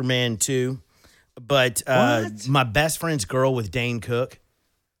 Anchorman 2. But my best friend's girl with Dane Cook.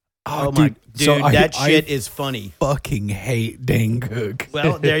 Oh my dude, so that shit is funny. Fucking hate Dane Cook.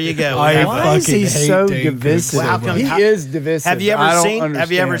 Well, there you go. Why is he hate so Dane Cook divisive? Well, how come- he is divisive. Have you I ever don't seen?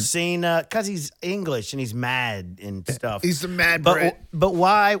 Have you ever understand. seen? Because he's English and he's mad and stuff. He's the mad but Brit. but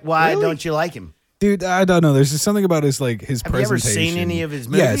why Really? don't you like him? Dude, I don't know. There's just something about his Have you ever presentation. seen any of his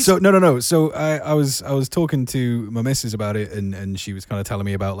movies? Yeah. So no. So I was talking to my missus about it, and she was kind of telling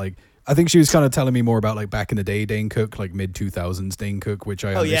me about like. I think she was kind of telling me more about like back in the day Dane Cook, like mid 2000s Dane Cook, which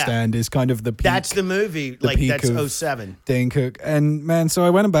I Oh, yeah. understand is kind of the peak. That's the movie. the Like peak that's of 07. Dane Cook. And man, so I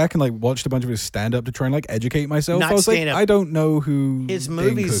went back and like watched a bunch of his stand up to try and like educate myself. Not I was like, stand-up. I don't know who His Dane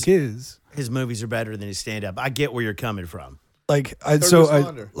movies- Cook is. His movies are better than his stand up. I get where you're coming from. Like Third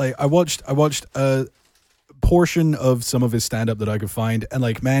responder. I watched a portion of some of his stand up that I could find, and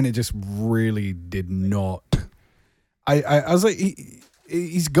like man, it just really did not. I was like.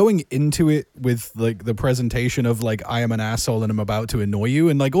 He's going into it with like the presentation of like I am an asshole and I'm about to annoy you,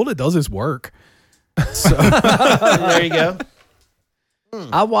 and like all it does is work. So There you go.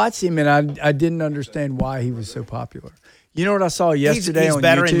 I watched him and I didn't understand why he was so popular. You know what I saw yesterday He's on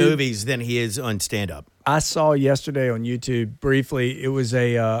better YouTube? in movies than he is on stand up. I saw yesterday on YouTube briefly. It was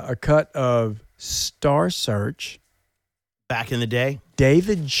a cut of Star Search. Back in the day.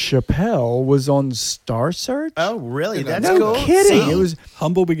 David Chappelle was on Star Search. Oh, really? That's no cool. kidding! See? It was,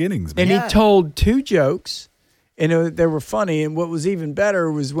 humble beginnings, man. and Yeah. he told 2 jokes, and they were funny. And what was even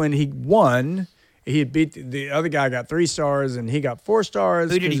better was when he won. He had beat the other guy, got 3 stars, and he got 4 stars.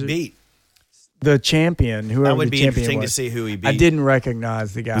 Who did he 'cause beat? The champion, whoever That would the be champion interesting to was. see who he beat. I didn't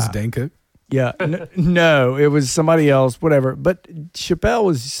recognize the guy. Was it Dane Cook? Yeah, no, it was somebody else, whatever. But Chappelle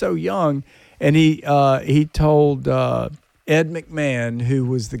was so young, and he told Ed McMahon, who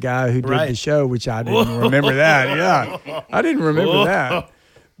was the guy who did Right. the show, which I didn't remember that. Yeah, I didn't remember that.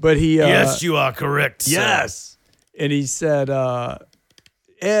 But he, yes, you are correct. sir. yes, and he said,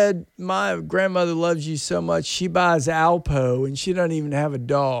 Ed, my grandmother loves you so much, she buys Alpo, and she doesn't even have a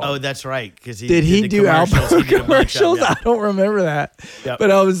dog. Oh, that's right. Because Did he the do commercials. Alpo He did a bunch of commercials? them, yeah. I don't remember that. Yep.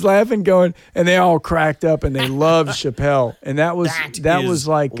 But I was laughing, going, and they all cracked up, and they loved Chappelle, and that was That was is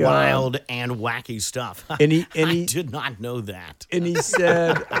like wild and wacky stuff. And he I did not know that. and he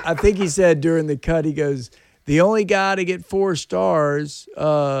said, I think he said during the cut, he goes, the only guy to get 4 stars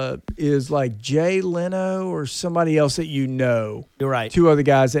is like Jay Leno or somebody else that you know. You're right. 2 other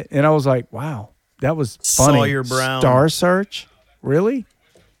guys, and I was like, wow, that was funny. Sawyer Brown. Star Search, really?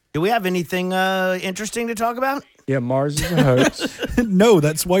 Do we have anything interesting to talk about? Yeah, Mars is a hoax. No,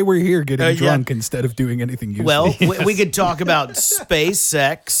 that's why we're here getting Yeah. drunk instead of doing anything useful. Well, we could talk about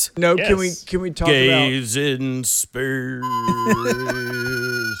SpaceX. No, Yes. can we talk Gaze in space.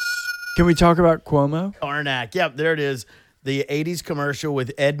 Can we talk about Cuomo? Karnak. Yep, there it is. The 80s commercial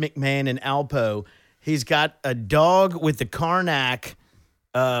with Ed McMahon and Alpo. He's got a dog with the Karnak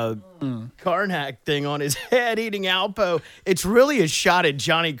thing on his head eating Alpo. It's really a shot at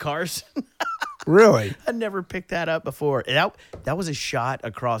Johnny Carson. Really? I never picked that up before. That was a shot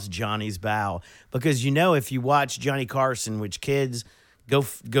across Johnny's bow. Because, you know, if you watch Johnny Carson, which kids, go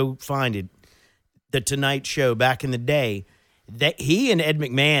find it, The Tonight Show back in the day, that he and Ed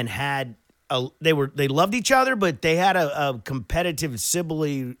McMahon had they loved each other, but they had a competitive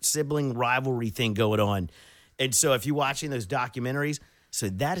sibling rivalry thing going on. And so if you're watching those documentaries, so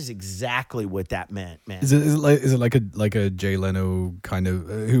that is exactly what that meant, man. is it like a Jay Leno kind of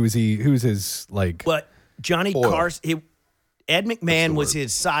who is he? Who's his like? But Johnny Carson, Ed McMahon was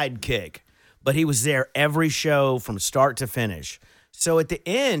his sidekick, but he was there every show from start to finish. So at the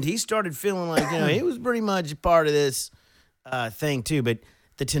end, he started feeling like, he was pretty much part of this thing too. But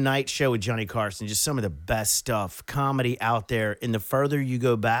The Tonight Show with Johnny Carson, just some of the best stuff, comedy out there. And the further you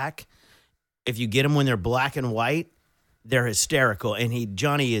go back, if you get them when they're black and white, they're hysterical. And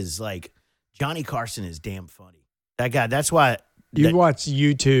Johnny Carson is damn funny. That guy, that's why. You watch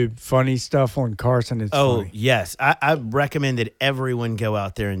YouTube funny stuff on Carson. It's funny. Yes. I recommend that everyone go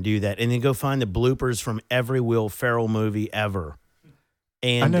out there and do that. And then go find the bloopers from every Will Ferrell movie ever.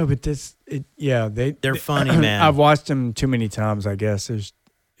 And I know, but they're funny, man. I've watched them too many times, I guess. There's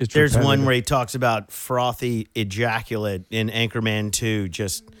one repetitive. where he talks about frothy ejaculate in Anchorman 2,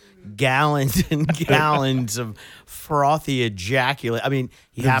 just gallons and gallons of frothy ejaculate. I mean,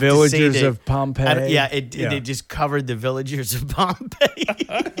 you The have villagers to see of Pompeii. It just covered the villagers of Pompeii.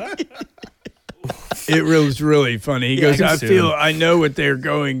 It was really funny. He Yeah, goes, I I know what they're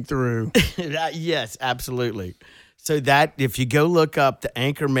going through. Yes, absolutely. So that if you go look up the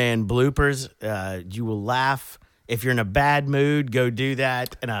Anchorman bloopers, you will laugh. If you're in a bad mood, go do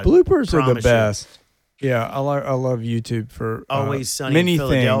that. And I Bloopers are the promise you, best. Yeah, I love YouTube for Always Sunny many in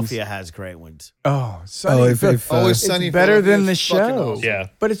Philadelphia things. has great ones. Oh, Sunny. if Always it's Sunny in better than Philadelphia the is fucking show. awesome. Yeah.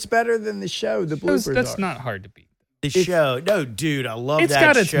 But it's better than the show. The bloopers That's are. not hard to beat. The show, no, dude, I love It's that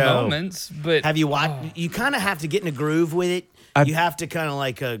got its show. moments, but Have you watched? You kind of have to get in a groove with it. You have to kind of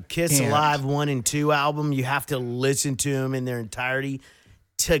like a Kiss Can't. Alive 1 and 2 album. You have to listen to them in their entirety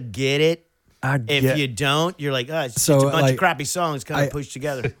to get it. If you don't, you're like, oh, it's just So, a bunch like, of crappy songs kind I- of pushed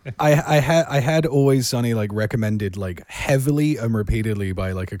together. I had Always Sunny like recommended like heavily and repeatedly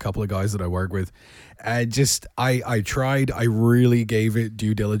by like a couple of guys that I work with. I tried. I really gave it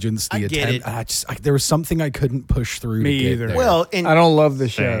due diligence. The I get attempt. it. And there was something I couldn't push through. Me to get either. there. Well, and I don't love the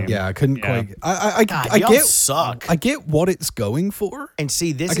show. Same. yeah, I couldn't Yeah. quite. I God, y'all get suck. I get what it's going for. and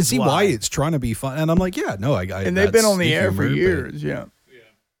see, this I can is see why it's trying to be fun, and I'm like, yeah, no, I. And they've been on the air for years. Yeah.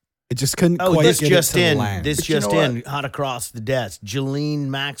 It just couldn't Oh, quite this get just it to in. land. This But you just know in. Hot across the desk.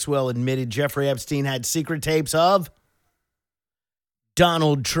 Ghislaine Maxwell admitted Jeffrey Epstein had secret tapes of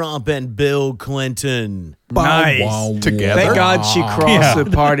Donald Trump and Bill Clinton. Nice. Together. Thank God she crossed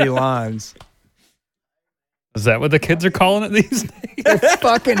the party lines. is that what the kids are calling it these days? They're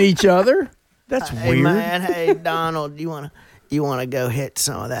fucking each other. That's Hey weird. man, hey Donald, you wanna go hit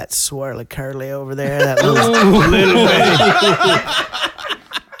some of that swirly curly over there? That little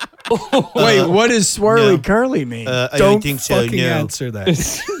Wait, what does swirly no. curly mean? I Don't don't think so. fucking No, answer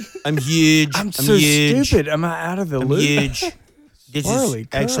that. I'm huge. I'm so huge. stupid. Am I out of the I'm loop? huge. This Swirly is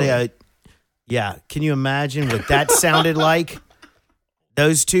actually curly. yeah. Can you imagine what that sounded like?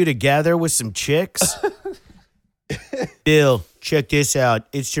 Those two together with some chicks. Bill, check this out.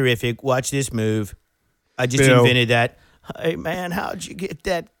 It's terrific. Watch this move. I just Bill. invented that. Hey man, how'd you get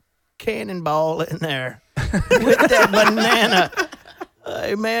that cannonball in there with that banana?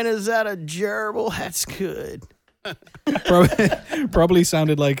 Hey man, is that a gerbil? That's good. Probably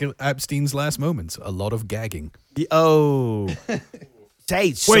sounded like Epstein's last moments. A lot of gagging. Oh,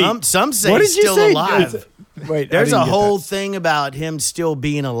 hey, some say what he's did you still say? alive. Wait, I There's didn't a get whole that. thing about him still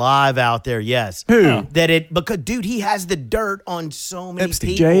being alive out there. Yes, Who? because dude, he has the dirt on so many Epstein.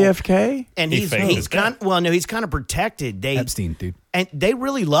 people. JFK? and He he's faked he's it. kind he's kind of protected. They Epstein, dude. and they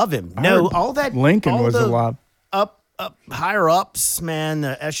really love him. No, heard all that Lincoln all was the alive. Up higher ups, man,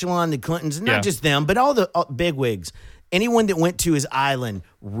 the echelon, the Clintons, not Yeah. just them, but all the bigwigs. Anyone that went to his island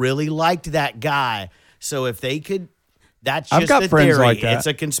really liked that guy. So if they could, that's just I've got a friends theory. like that. It's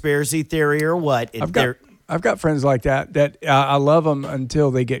a conspiracy theory or what? I've got friends like that I love them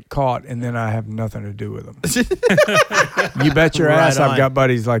until they get caught, and then I have nothing to do with them. You bet your Right ass I've on. got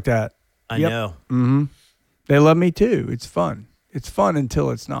buddies like that. I Yep. know. They love me too. It's fun. It's fun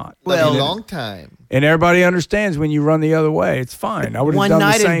until it's not. Well, Well, long time. And everybody understands when you run the other way. It's fine. I would have one done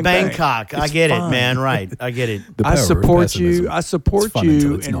night the same in Bangkok. thing. I It's get it, fine. man. Right. I get it. The I power of support pessimism. you. I support It's fun until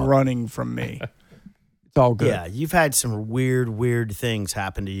you it's in not. running from me. It's all good. Yeah, you've had some weird things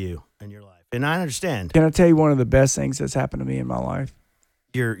happen to you in your life. And I understand. Can I tell you one of the best things that's happened to me in my life?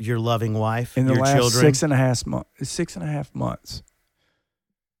 Your loving wife, In the your last children, 6.5 months.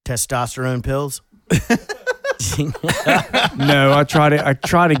 testosterone pills. No, I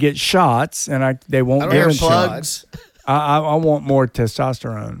try to get shots, and they won't I don't give have them shots. shots. I want more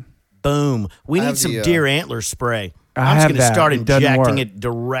testosterone. Boom. We I need have some the, deer antler spray. I I'm just have going to that. start It doesn't injecting work. it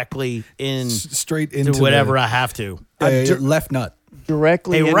directly in Straight to into whatever I have to. the, left nut.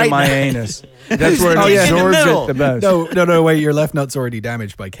 Directly Hey, into right my now- anus. That's where it Oh, yeah, in the absorbs middle. it the best. No, wait. Your left nut's already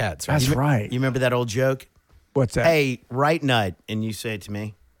damaged by cats. Right? That's right. You remember that old joke? What's that? Hey, right nut. And you say it to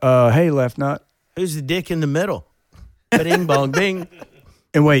me, Hey, left nut. who's the dick in the middle? Bing, bong, bing.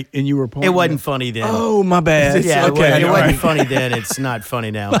 And wait, and you were pointing. It wasn't funny then. Oh, my bad. yeah, okay. it all wasn't right. funny then. It's not funny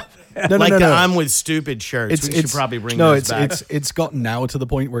now. No, like the no. I'm with stupid shirts. We should probably bring those back. It's gotten now to the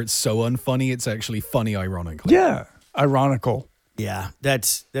point where it's so unfunny. It's actually funny, ironically. Yeah, ironical. Yeah,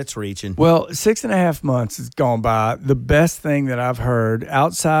 that's reaching. Well, 6.5 months has gone by. The best thing that I've heard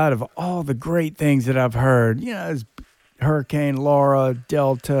outside of all the great things that I've heard, is Hurricane Laura,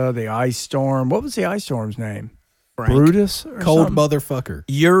 Delta, the ice storm. What was the ice storm's name? Frank. Brutus? Or Cold something? motherfucker.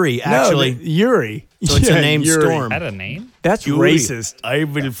 Yuri, actually. No, Yuri. So it's a Yeah, named Yuri. storm. Is that a name? That's Yuri, racist. I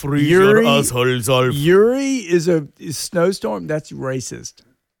will freeze Yuri- your assholes off. Yuri is a snowstorm. That's racist.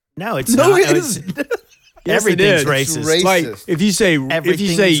 No, it's No, not. it It's- isn't. Yes, it Everything's is. racist. Racist. Like if you say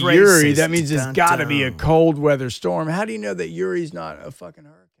Everything's Yuri, racist. that means it's Dun, got to be a dun. cold weather storm. How do you know that Yuri's not a fucking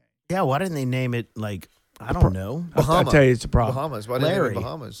hurricane? Yeah, why didn't they name it like I don't know? I'll tell you, it's a problem. Bahamas. Why did they name Larry. it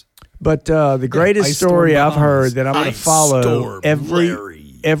Bahamas? But the greatest Ice Storm story I've Bahamas. heard that I'm going to Ice follow Storm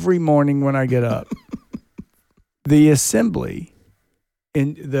Larry. every morning when I get up, the assembly,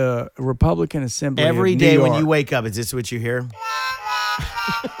 in the Republican Assembly Every of day New when York, you wake up, is this what you hear?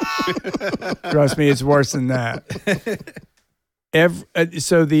 trust me, it's worse than that.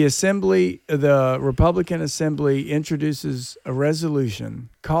 So the Republican Assembly introduces a resolution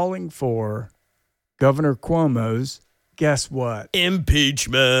calling for Governor Cuomo's, guess what?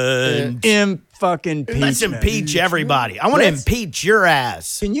 Impeachment. Fucking Let's impeach everybody. I want to impeach your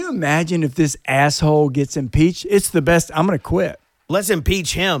ass. Can you imagine if this asshole gets impeached? It's the best. I'm going to quit. Let's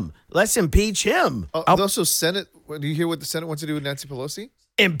impeach him. Let's impeach him. Also, Senate. Do you hear what the Senate wants to do with Nancy Pelosi?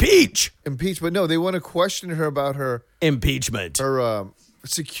 Impeach. Impeach, but no, they want to question her about her Impeachment.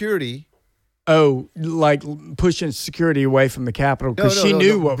 security. Oh, like pushing security away from the Capitol because she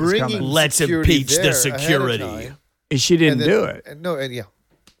knew what was Bringing coming. Let's security impeach the there ahead of security. time. And she didn't And then- do it. And yeah.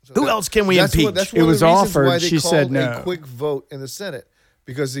 So Who else can we that's impeach? What, that's It one of was the reasons offered. why they She said called no. a quick vote in the Senate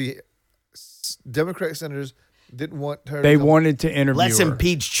because the Democratic senators didn't want her. They to come. wanted to interview Let's her.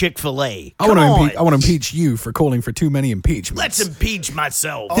 impeach Chick-fil-A. I want to impeach you for calling for too many impeachments. Let's impeach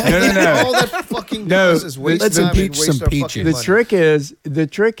myself. All, No. all that fucking No, does is waste let's time and impeach waste some our peaches. fucking The money.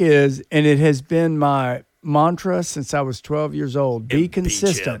 trick is, and it has been my mantra since I was 12 years old, be Impeach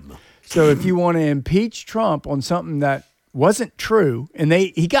consistent. him. So if you want to impeach Trump on something that wasn't true, and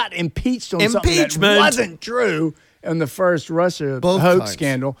he got impeached on something that Impeachment. wasn't true in the first Russia Both hoax times.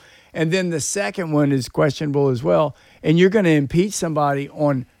 scandal, and then the second one is questionable as well, and you're going to impeach somebody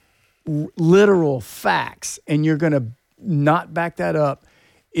on literal facts, and you're going to not back that up,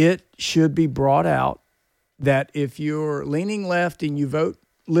 it should be brought out that if you're leaning left and you vote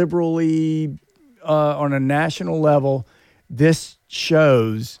liberally on a national level, this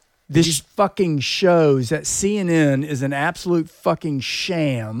fucking shows that CNN is an absolute fucking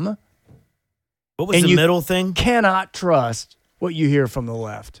sham. What was And the you middle thing? Cannot trust what you hear from the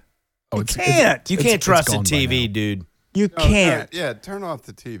left. Oh, You can't. You can't trust the gone by TV, now. dude. You can't. Yeah, turn off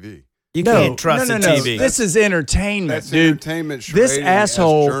the TV. You No, can't trust no, the no. TV. This is entertainment, That's dude. entertainment. This charade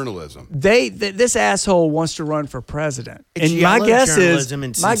asshole- as journalism. This asshole wants to run for president, It's and my yellow guess is, journalism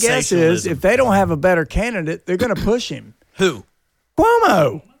and sensationalism. if they don't have a better candidate, they're going to push him. Who?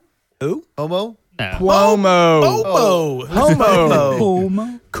 Cuomo. Who? Homo. No. Cuomo. Bobo.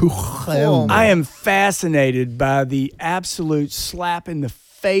 Homo. Cuomo. I am fascinated by the absolute slap in the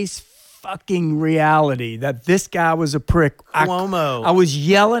face fucking reality that this guy was a prick. Cuomo. I was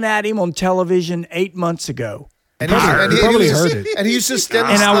yelling at him on television 8 months ago. And You probably used to- heard it. And he used to stand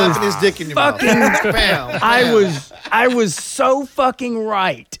And I was slapping his dick in your mouth. fucking- Bam, I bam. was so fucking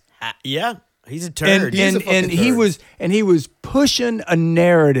right. Yeah, he's a turd. And he was pushing a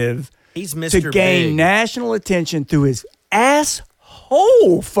narrative He's Mr. to gain Big. national attention through his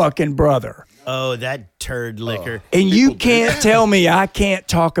asshole fucking brother. Oh, that turd liquor. And you can't tell me I can't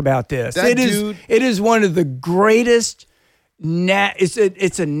talk about this. That dude- It is one of the greatest.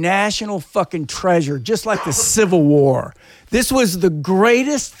 It's a national fucking treasure, just like the Civil War. This was the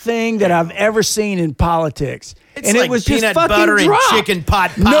greatest thing that I've ever seen in politics. It's and like it was peanut just fucking butter and dropped. chicken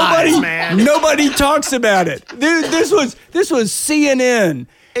pot pies, man. Nobody talks about it. Dude, this was CNN.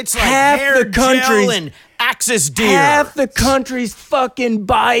 It's like hair gel and Axis deer. Half the country's fucking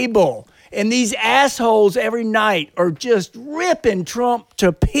Bible. And these assholes every night are just ripping Trump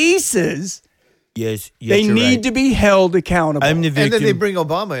to pieces. Yes, They need to be held accountable. I'm the victim. And then they bring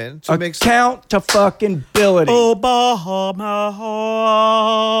Obama in to make Account to fucking ability. Obama.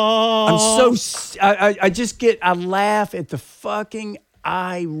 I'm so I just I laugh at the fucking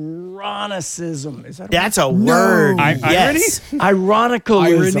ironicism. Is that That's a word. Irony? Yes.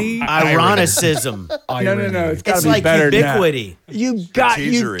 ironicalism? Ironicism. No. It's got It's to be like better than that. ubiquity. You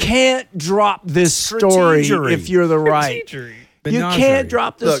Strategery. can't drop this story Strategery. if you're the right. You can't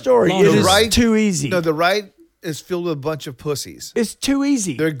drop the Look, story. It the is right- too easy. No, the right is filled with a bunch of pussies. It's too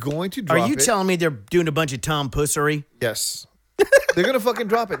easy. They're going to Are drop you it. telling me they're doing a bunch of Tom Pussery? Yes. They're going to fucking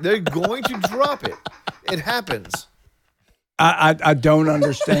drop it. They're going to drop it. It happens. I don't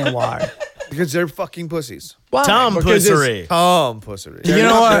understand why. Because they're fucking pussies. Why? Tom Because it's- Pussery. Tom Pussery. You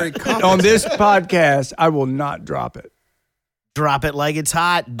know not very what? On this podcast, I will not drop it. Drop it like it's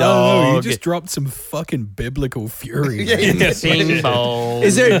hot, Oh, dog. no, you just dropped some fucking biblical fury. Yeah, you did. Bing bong.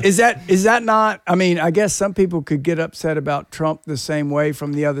 Is that not? I mean, I guess some people could get upset about Trump the same way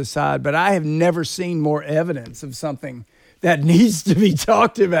from the other side, but I have never seen more evidence of something that needs to be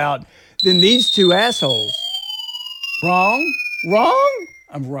talked about than these two assholes. Wrong?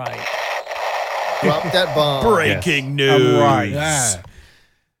 I'm right. Drop that bomb. Breaking news. I'm right. Yeah.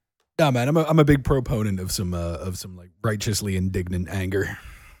 Yeah, man, I'm a big proponent of some like righteously indignant anger.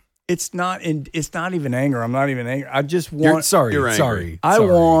 It's not even anger. I'm not even angry. I just You're want. sorry. You're angry. Sorry. I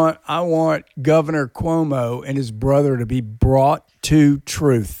sorry. want Governor Cuomo and his brother to be brought to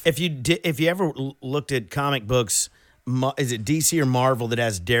truth. If you ever looked at comic books, is it DC or Marvel that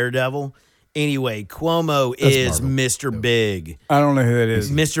has Daredevil? Anyway, Cuomo is Marvel. Mr. Big. I don't know who that is.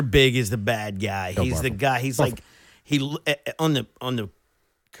 Mr. Big is the bad guy. He's the Marvel. guy. He's like on the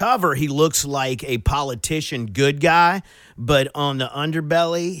cover. He looks like a politician, good guy, but on the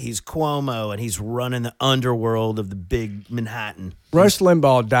underbelly, he's Cuomo, and he's running the underworld of the big Manhattan. Rush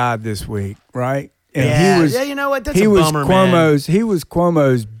Limbaugh died this week, right? And Yeah, you know what? That's a bummer, man. He was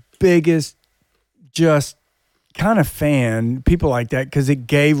Cuomo's biggest, just kind of fan. People like that because it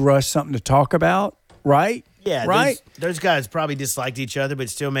gave Rush something to talk about, right? Yeah, right. Those guys probably disliked each other, but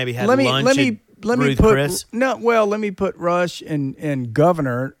still maybe had Let me lunch. let me Ruth put Chris. let me put Rush and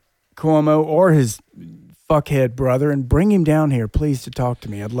Governor Cuomo or his fuckhead brother and bring him down here, please, to talk to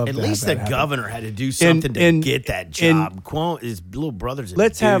me. I'd love At to least have the that happen. governor had to do something to and- get that job. Cuomo, his little brother's a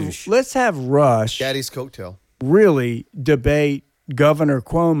Let's douche. have Rush Daddy's coattail. really debate Governor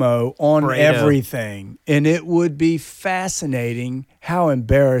Cuomo on Fredo. everything, and it would be fascinating how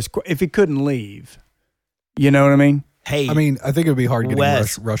embarrassed if he couldn't leave. You know what I mean? Hey, I mean, I think it would be hard getting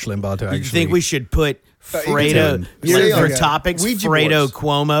Wes, Rush Limbaugh to actually. you think we should put you Fredo can do it. for Yeah. topics? Ouija Fredo boards.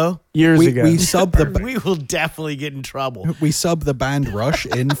 Cuomo. Years we, ago, we sub the We will definitely get in trouble. we sub the band Rush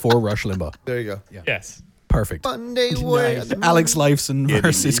in for Rush Limbaugh. There you go. Yes. Perfect. Monday way. Alex Lifeson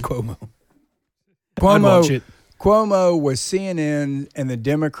versus Cuomo. I'd Cuomo, watch it. Cuomo was CNN and the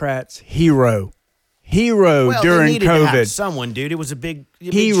Democrats' hero Well, during they needed to have COVID. someone, dude. It was a big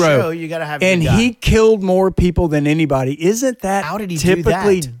Hero. show. You got to have And your guy. he killed more people than anybody. Isn't that How did he do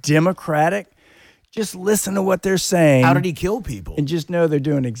typically that? Democratic? Just listen to what they're saying. How did he kill people? And just know they're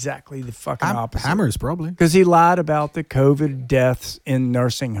doing exactly the fucking opposite. Hammers, probably. Because he lied about the COVID deaths in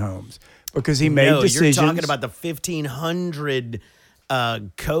nursing homes. Because he made No, decisions. you're talking about the 1,500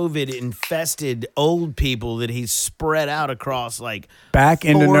 COVID-infested old people that he's spread out across like Back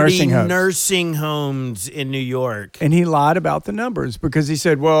into 40 nursing homes. nursing homes in New York. And he lied about the numbers because he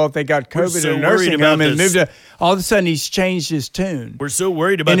said, well, if they got We're COVID so in a worried nursing about home and this. moved to, all of a sudden he's changed his tune. We're so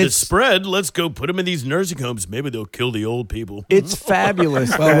worried about And the it's- spread. Let's go put them in these nursing homes. Maybe they'll kill the old people. It's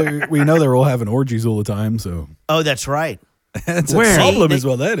fabulous. Well, we know they're all having orgies all the time, so Oh, that's right. that's Where? a problem, See, is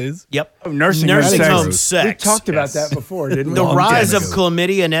what that is. Yep. nursing home home sex. We talked about Yes. that before, didn't we? The Long rise time of ago.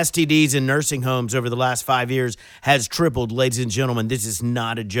 chlamydia and STDs in nursing homes over the last 5 years has tripled, ladies and gentlemen. This is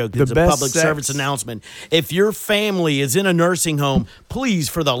not a joke. This is a best public sex- service announcement. If your family is in a nursing home, please,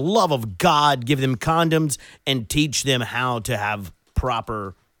 for the love of God, give them condoms and teach them how to have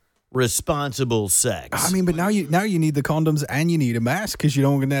proper, responsible sex. I mean, but now you need the condoms and you need a mask because you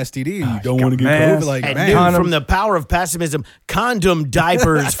don't want an STD. You don't want to get mask. COVID. Like, and man, dude, condoms- from the power of pessimism, condom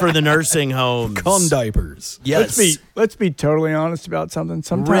diapers for the nursing homes. con diapers. Yes. Let's be totally honest about something.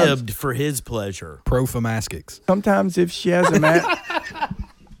 Sometimes Ribbed for his pleasure. Prophylactics. sometimes if she has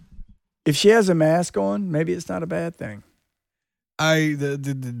a mask on, maybe it's not a bad thing. I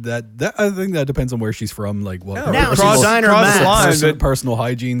think that depends on where she's from. Like, what her Now, personal, designer cross masks. the line, personal, but- personal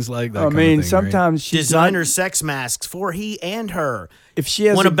hygiene's like that. I kind mean, of thing, sometimes she's Designer not, sex masks for he and her. if she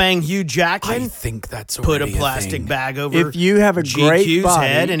has Want to a, bang Hugh right? Jackman? I think that's Put a already plastic thing. bag over if you have a great GQ's body,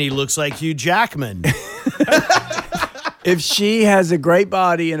 head and he looks like Hugh Jackman. if she has a great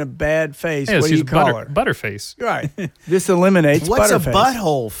body and a bad face, Yeah, what do she's you call her? Butterface. Right. This eliminates What's a butterface.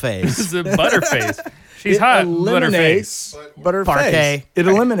 butthole face? This is a Butterface. She's It hot. eliminates Butterface. butterface. Parquet. It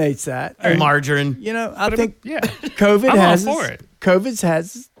eliminates that. And, Margarine. you know, I But think yeah. COVID I'm all has for it. COVID's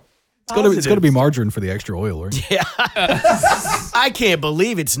has It's got to be margarine for the extra oil, right? I can't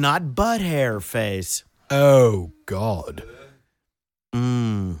believe it's not butt hair face. Oh God!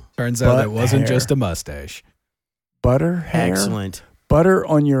 Turns out Butt it wasn't hair. just a mustache. butter hair. Excellent. Butter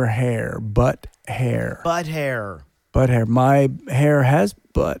on your hair. Butt hair. Butt hair. Butt hair. My hair has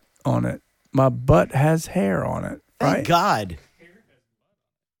butt on it. My butt has hair on it. Thank Right? God.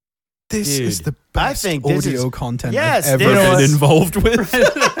 This Dude, is the I best think this audio is- content Yes, I've this ever been is- involved with.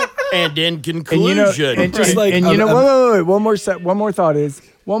 And in And you know, conclusion, and, Just and- like and you a- know, a- wait.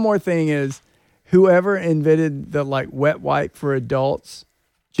 One more thing is, whoever invented the like wet wipe for adults,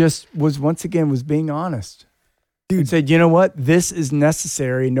 just was being honest. Dude said, you know what? This is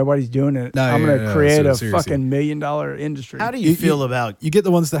necessary. Nobody's doing it. No, I'm no, going to no, create a seriously. fucking $1 million industry. how do you feel about You get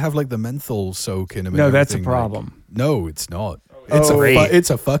the ones that have like the menthol soak in them. No, and that's a everything, like- problem. no, it's not. Oh. It's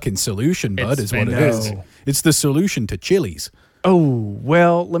a fucking solution, bud. It's Is what it fantastic. is. It's the solution to chilies. Oh,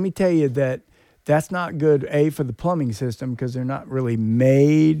 well, let me tell you that That's not good, for the plumbing system because they're not really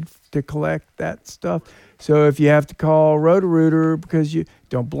made to collect that stuff. So if you have to call Roto-Rooter because you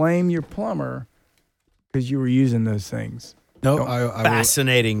don't blame your plumber because you were using those things. No, I will.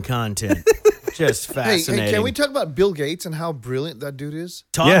 Fascinating content. Just fascinating. Hey, can we talk about Bill Gates and how brilliant that dude is?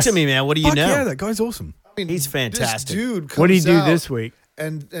 Talk Yes. to me, man. What do you Fuck know? yeah, that guy's awesome. I mean, He's fantastic. This dude comes What did he do out this week?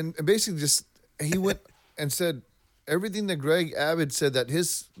 and basically just he went and said everything that Greg Abbott said that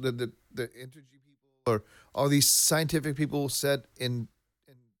the Entergy people or all these scientific people said in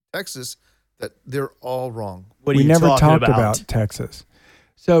Texas that they're all wrong. What are We you never talking talked about? about Texas.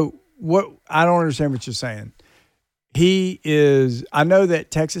 So what? I don't understand what you're saying. I know that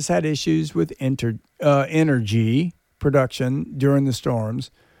Texas had issues with energy production during the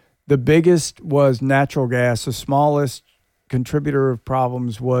storms. The biggest was natural gas. The smallest contributor of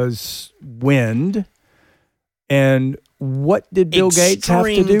problems was wind. And what did Bill Gates have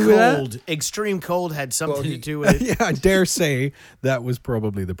to do with that? Extreme cold had something to do with it. Yeah, I dare say that was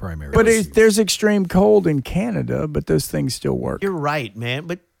probably the primary. But issue. there's extreme cold in Canada, but those things still work. You're right, man.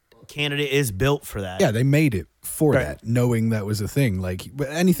 But Canada is built for that. Yeah, they made it for Right. that, knowing that was a thing. Like, but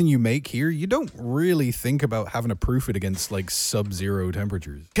anything you make here, you don't really think about having to proof it against like sub-zero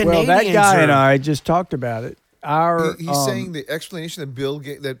temperatures. Well, that Canadians guy are- and I just talked about it. He's saying the explanation that Bill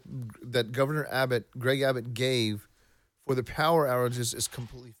that Governor Greg Abbott gave for the power outages is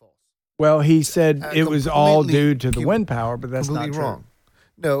completely false. Well, he said it was all completely due to the wind power, but that's not Completely true. wrong.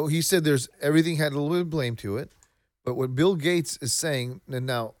 No, he said everything had a little bit of blame to it, but what Bill Gates is saying, and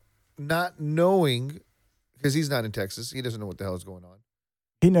now not knowing, because he's not in Texas, he doesn't know what the hell is going on.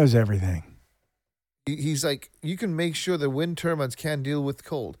 He knows everything. He's like, you can make sure the wind turbines can deal with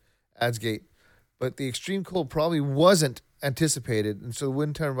cold, adds Gate, but the extreme cold probably wasn't anticipated, and so the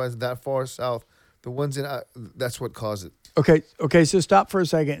wind turbines that far south, the ones in that's what caused it. Okay, so stop for a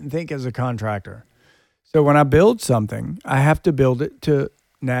second and think as a contractor. So when I build something, I have to build it to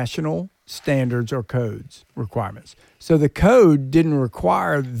national standards or codes requirements. So the code didn't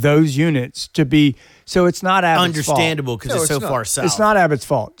require those units to be, so it's not Abbott's Understandable because No, it's so it's not. far south. fault. It's not Abbott's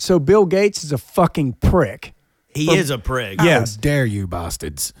fault. So Bill Gates is a fucking prick. He is a prig. Yes. How dare you,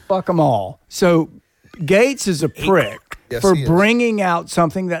 bastards? Fuck them all. So Gates is a prick Yes, for he is. bringing out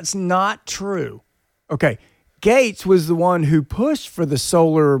something that's not true. Okay. Gates was the one who pushed for the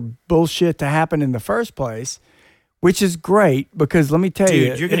solar bullshit to happen in the first place, which is great because let me tell you.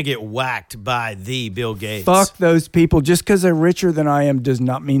 Dude, you're going to get whacked by the Bill Gates. Fuck those people. Just because they're richer than I am does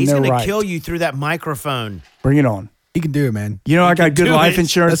not mean He's they're going to right. kill you through that microphone. Bring it on. He can do it, man. You know, I got good do life it.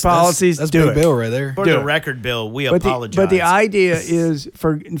 insurance policies. That's do Big it. Bill right there. For Do the it. record, Bill, we But apologize. but the idea is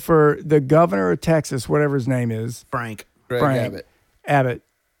for the governor of Texas, whatever his name is, Frank. Greg Frank Abbott,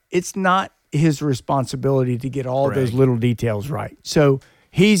 it's not his responsibility to get all those Greg. little details right. So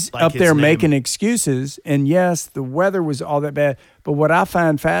he's Like up his there name. making excuses. And yes, the weather was all that bad. But what I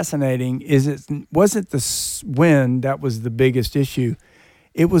find fascinating is it wasn't the wind that was the biggest issue.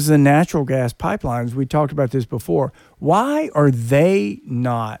 It was the natural gas pipelines. We talked about this before. Why are they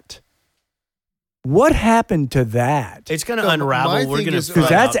not? What happened to that? It's going to No, my unravel. We're thing going to is- Because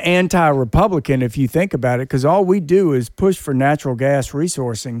that's anti-Republican if you think about it, because all we do is push for natural gas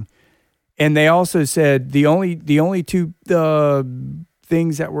resourcing. And they also said the only two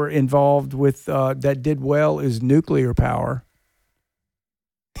things that were involved with that did well is nuclear power.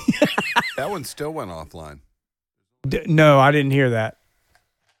 That one still went offline. No, I didn't hear that.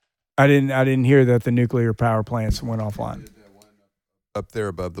 I didn't hear that the nuclear power plants went offline. Up there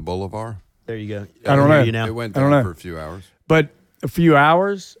above the boulevard. There you go. I don't hear know. You now. It went I don't down know. for a few hours. But a few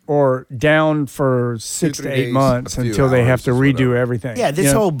hours or down for 6 to 3 8 days. months A few until they have hours to is redo whatever. everything. Yeah, this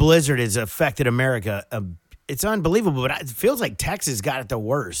You know? whole blizzard has affected America. It's unbelievable, but it feels like Texas got it the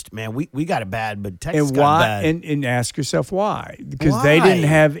worst, man. We got it bad, but Texas And got why? it bad. And ask yourself why? Because they Why?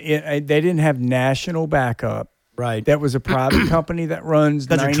 didn't have national backup. right. That was a private company that runs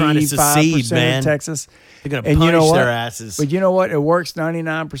 'Cause they're trying to 95% secede, man. of Texas. They're going to And punish you know what? their asses. But you know what? It works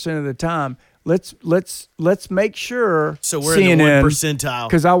 99% of the time. Let's make sure. So we're in the 1 percentile.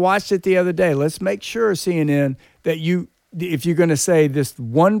 Because I watched it the other day. Let's make sure, CNN, that if you're going to say this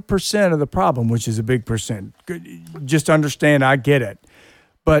 1% of the problem, which is a big percent, just understand I get it.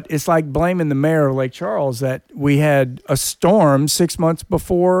 But it's like blaming the mayor of Lake Charles that we had a storm 6 months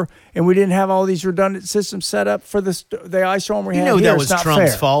before and we didn't have all these redundant systems set up for the ice storm we You had know here. that It's was not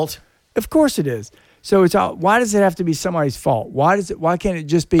Trump's fair. fault. Of course it is. So it's all, why does it have to be somebody's fault? Why can't it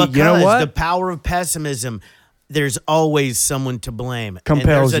just be, Because you know what? the power of pessimism, there's always someone to blame. Compels and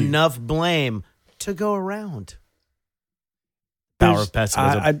there's you. enough blame to go around. Power There's- of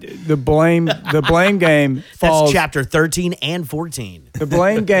pessimism. the blame game falls. That's chapter 13 and 14. The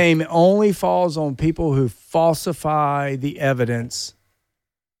blame game only falls on people who falsify the evidence.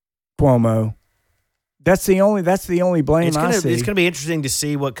 Cuomo. That's the only blame I see. It's gonna be interesting to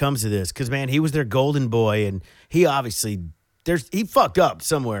see what comes of this, because man, he was their golden boy, and he obviously he fucked up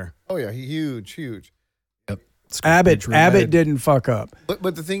somewhere. Oh yeah, huge. Abbott didn't fuck up.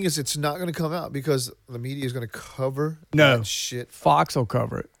 But the thing is, it's not going to come out because the media is going to cover No. that shit. Fox will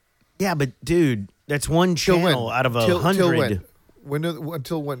cover it. Yeah, but dude, that's one Till when? channel out of Till 100.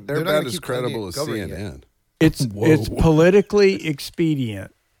 Until when? They're not about gonna as keep credible as covering it. CNN. It's politically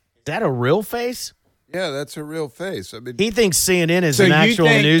expedient. Is that a real face? Yeah, that's a real face. I mean, He thinks CNN is So an you actual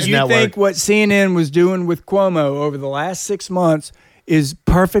think, news you network. think what CNN was doing with Cuomo over the last 6 months is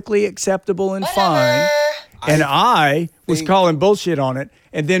perfectly acceptable and fine? And I was calling bullshit on it.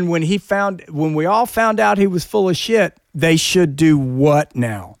 And then when we all found out he was full of shit, they should do what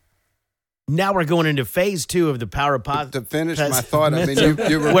now? Now we're going into phase 2 of the power of positive. to finish my thought, I mean,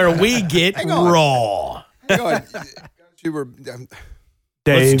 you were where we get Hang on. raw. hang on. You were Dave,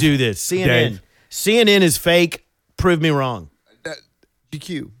 Let's do this. CNN. Dave. CNN is fake. Prove me wrong.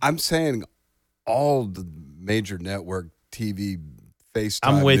 GQ. I'm saying all the major network TV FaceTime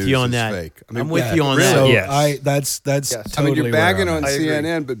I'm with news you on is that. fake. I mean, I'm with yeah, you on really. that. So Yes. that's Yes. I totally mean, you're where bagging I'm on at. I agree.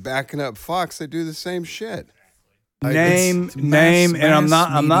 CNN, but backing up Fox, they do the same shit. name, It's and I'm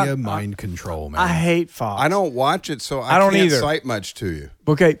mass not. media mind control, man. I hate Fox. I don't watch it, so I don't can't either. cite much to you.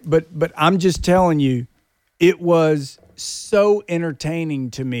 Okay, but I'm just telling you, it was so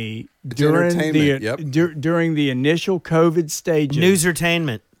entertaining to me during the entertainment, during the initial COVID stages.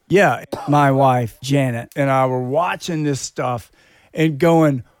 Newsertainment. Yeah, my wife Janet and I were watching this stuff and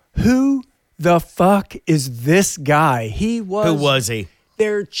going, "Who the fuck is this guy?" Who was he?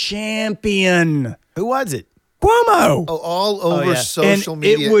 their champion, Who was it? Cuomo. Oh, all over yeah. social And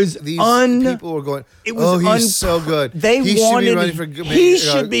it media. was these un- people were going. It was he's so good. They he wanted. should be running for. He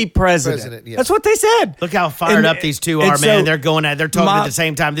should be president. yeah. That's what they said. Look how fired And- up these two and are, so man. They're going at. They're talking my- at the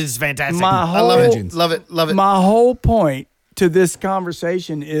same time. This is fantastic. My I love whole it. Love it. Love it. My whole point to this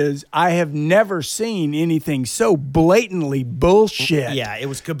conversation is I have never seen anything so blatantly bullshit. Yeah, it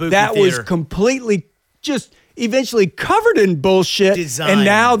was kabuki That theater. was completely just eventually covered in bullshit. Designed. And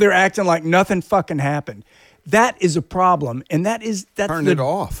now they're acting like nothing fucking happened. That is a problem. And that's Turn the it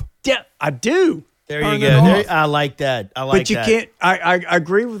off. Yeah, I do. there you Turn go. it off. There, I like that. I like But you that. can't I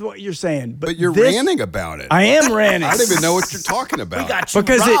agree with what you're saying. But But you're this- ranting about it. I am ranting. I don't even know what you're talking about. We got you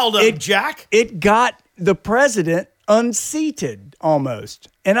Because riled up, it Jack. It got the president unseated almost.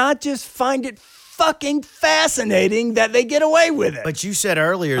 And I just find it fucking fascinating that they get away with it. But you said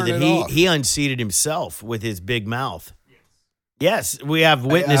earlier Turn that it off. he unseated himself with his big mouth. Yes, we have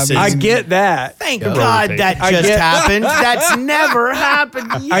witnesses. I get that. Thank Yeah. God that I just get- happened. That's never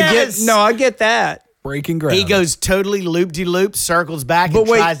happened. Yes. I get that. Breaking ground. He goes totally loop-de-loop, circles back, But and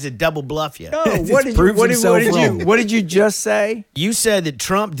wait. tries to double bluff you. No, It what did you proves what did, himself what did you wrong. what did you just say? You said that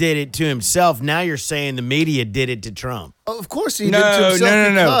Trump did it to himself. Now you're saying the media did it to Trump. Oh, of course he No, did to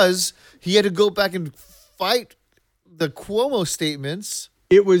himself no. because he had to go back and fight the Cuomo statements.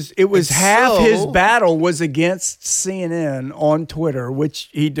 It was And half so- his battle was against CNN on Twitter, which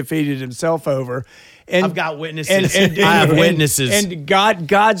he defeated himself over. And I've got witnesses. I have witnesses. And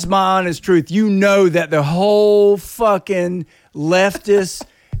God's my honest truth. You know that the whole fucking leftist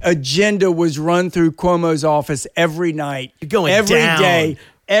agenda was run through Cuomo's office every night, You're going every down. day,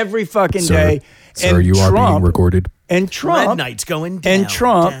 every fucking Sir, day. sir, you are being recorded. And Red Trump Knight's going down. and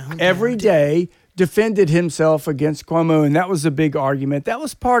Trump down, every down, day defended himself against Cuomo, and that was a big argument. That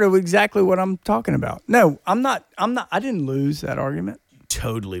was part of exactly what I'm talking about. No, I'm not. I didn't lose that argument.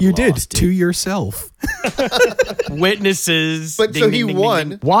 Totally You did lost to yourself. Witnesses. But so he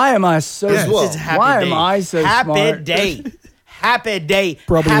won. Why am I so? As well. It's a happy Why day. am I so happy smart? day? Happy day.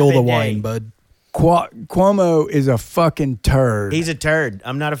 Probably happy all the day. wine, bud. Cuomo is a fucking turd. He's a turd.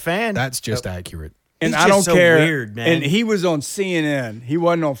 I'm not a fan. That's just accurate. and he's I don't just so care. weird, man. And he was on CNN. He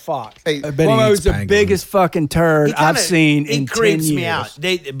wasn't on Fox. Hey, I bet he Cuomo's eats the pangolins. biggest fucking turd He kinda- I've seen he in 10 creeps years. me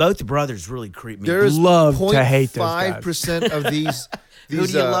out. Both brothers really creep me There's out. Love to hate those guys. 0.5% of these. Who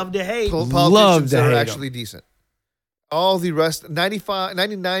do you love to hate? Love Politicians to that are hate 'em. actually decent. All the rest,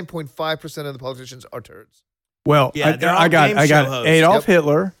 99.5% of the politicians are turds. Well, Yeah, they're all I got game show hosts. Adolf Yep.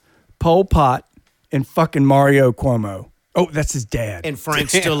 Hitler, Pol Pot, and fucking Mario Cuomo. Oh, that's his dad. And Frank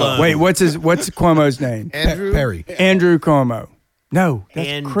Stallone. Wait, what's Cuomo's name? Andrew, Perry. Andrew Cuomo. No, that's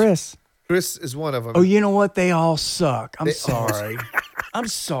And- Chris. Chris is one of them. Oh, you know what? They all suck. I'm sorry. I'm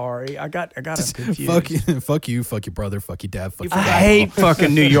sorry. I got them confused. Fuck you, fuck your brother, fuck your dad, fuck I your hate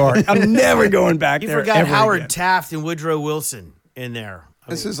fucking New York. I'm never going back You there. forgot ever Howard again. Taft and Woodrow Wilson. in there.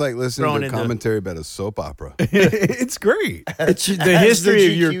 This is like listening thrown to a in the- commentary about a soap opera. It's great. It's the history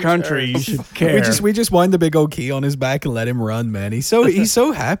of your GQ country. You terms. should care. We just wind the big old key on his back and let him run, man. He's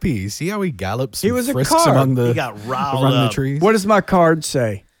so happy. See how he gallops? He and was a frisks car. among the He got riled among the up. trees. What does my card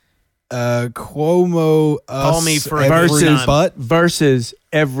say? Cuomo Call me us for a every good time. butt. Versus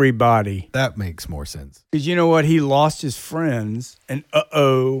everybody. That makes more sense. Because you know what? He lost his friends, and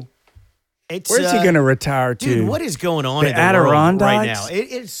It's, where's he going to retire to? Dude, what is going on The in the world right Adirondacks? now? It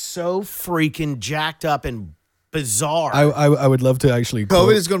is so freaking jacked up and bizarre. I would love to actually quote,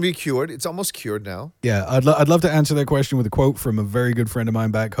 COVID is going to be cured. It's almost cured now. yeah, I'd love to answer that question with a quote from a very good friend of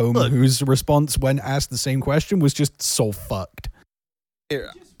mine back home, Look. whose response when asked the same question was just so fucked.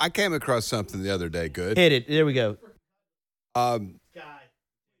 Here, I came across something the other day. Good. Hit it. There we go.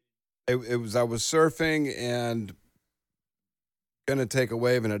 It was I was surfing and gonna take a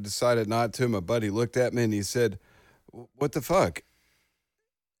wave, and I decided not to. My buddy looked at me and he said, "What the fuck?"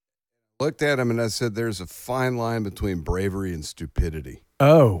 Looked at him and I said, "There's a fine line between bravery and stupidity."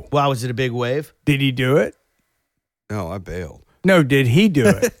 Oh, Wow, was it a big wave? did he do it? No, I bailed. No, did he do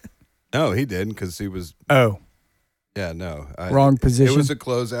it? No, he didn't because he was. Oh, Yeah, no. wrong position. It was a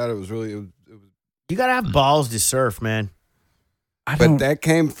closeout. It was really. It was, You got to have balls to surf, man. I but don't. that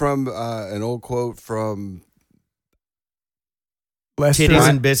came from an old quote from Lester. Titties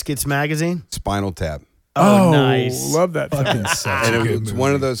and Biscuits magazine. Spinal Tap. Oh, nice. Love that. film. Fucking such And a it good was movie.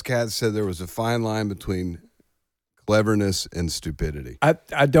 one of those cats said there was a fine line between cleverness and stupidity.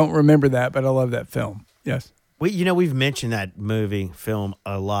 I don't remember that, but I love that film. Yes. We've mentioned that film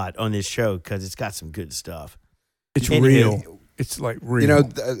a lot on this show because it's got some good stuff. It's And real. It's like real. You know,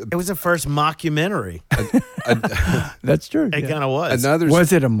 It was the first mockumentary. that's true. It yeah. kind of was. another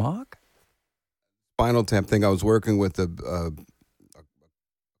Was it a mock? Spinal Tap thing. I was working with a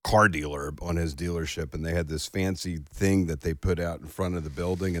car dealer on his dealership, and they had this fancy thing that they put out in front of the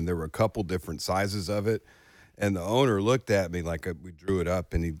building, and there were a couple different sizes of it. And the owner looked at me like we drew it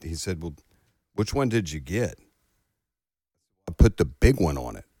up, and he said, "Well, which one did you get?" I put the big one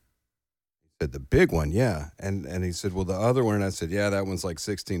on it. He said, "The big one, yeah." And he said, "Well, the other one," and I said, "Yeah, that one's like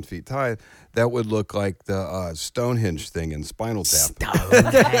 16 feet high. That would look like the Stonehenge thing in Spinal Tap."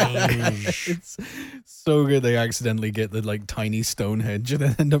 Stonehenge. It's so good they accidentally get the like tiny Stonehenge and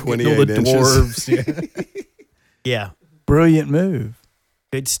then end up getting 28 all the inches. dwarves. Yeah. Yeah. Brilliant move.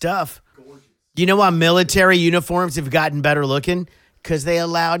 Good stuff. You know why military uniforms have gotten better looking? Because they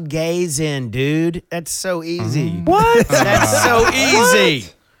allowed gays in, dude. That's so easy. What? That's so easy.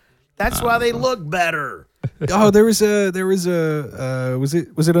 That's why they look better. Oh, there was a was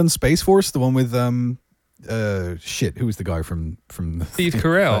it on Space Force, the one with who was the guy from Steve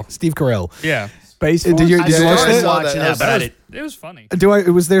Carell. Steve Carell. Yeah. Space Did Force? you I watch started that? watching that, but It was funny.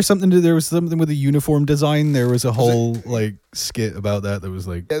 Was there something with the uniform design? There was a whole like skit about that was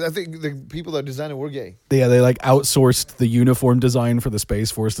like Yeah, I think the people that designed it were gay. they like outsourced the uniform design for the Space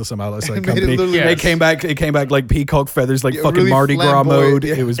Force to some outside Made it company. literally- It came back like peacock feathers, like Yeah, fucking really Mardi Gras flamboyant, mode.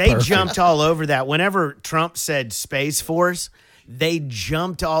 yeah. It was They perfect. jumped all over that. Whenever Trump said Space Force, they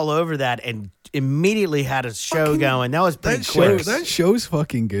jumped all over that and immediately had a show going. That was pretty quick. That show's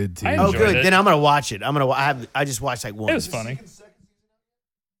fucking good too. I Oh, enjoyed good. it. Then I'm gonna watch it. I just watched like one. It was funny.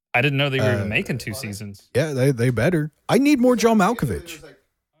 I didn't know they were even making 2 seasons. Yeah, they better. I need more John Malkovich.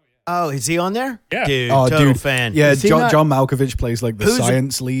 Oh, is he on there? Yeah. Dude, Oh, total dude. fan. Yeah, Is he John, not- John Malkovich plays like the Who's a-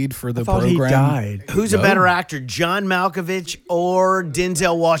 science lead for the I thought program. he died. Who's a No. better actor, John Malkovich or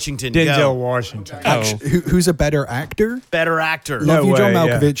Denzel Washington? Denzel Go. Washington. Oh, Who's a better actor? Better actor. No Love you, John way,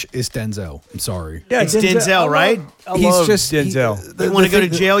 yeah. Malkovich is Denzel. I'm sorry. Yeah, It's Denzel, right? I He's love just Denzel. You want to go to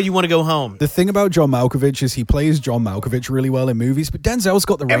jail? You want to go home? The thing about John Malkovich is he plays John Malkovich really well in movies, but Denzel's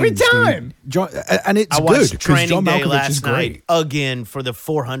got the Every range, dude. time. John, and it's I good watched because Training John Day Malkovich is last great. night again for the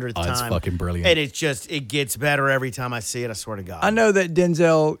 400th Oh, time. it's fucking brilliant. And it gets better every time I see it. I swear to God. I know that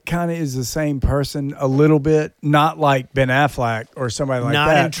Denzel kind of is the same person a little bit, not like Ben Affleck or somebody like Not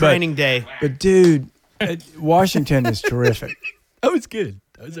that. in Training Day. But dude, Washington is terrific. That was good.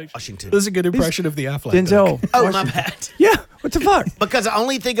 That was actually Washington. That was a good impression of the Affleck. Denzel. Oh, my Washington. bad. Yeah. What the fuck? Because I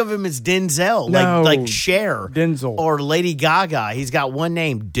only think of him as Denzel, No. like Cher, Denzel. or Lady Gaga. He's got one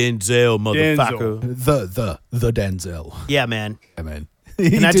name, Denzel, motherfucker. The Denzel. Yeah, man. Yeah, man.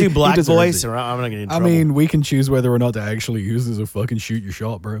 Can I do black deserves voice, it. or I'm not gonna get in I trouble? mean, we can choose whether or not to actually use this as a fucking shoot your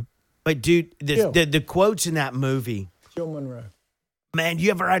shot, bro. But dude, Chill. the quotes in that movie, Jill Monroe. man. You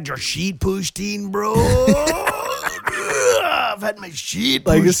ever had your sheet pushed in, bro? I've had my shit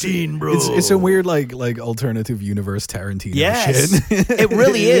Like pushed in, bro. It's a weird like alternative universe Tarantino Yes, shit. it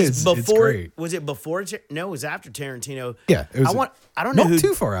really is. It's Before great. was it before? No, it was after Tarantino. Yeah, it was. I don't know not who.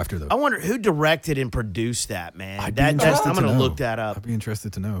 too far after though. I wonder who directed and produced that, man. I'd be I'm interested to going to know. look that up I'd be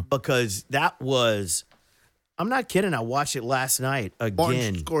interested to know. because that was. I'm not kidding. I watched it last night Martin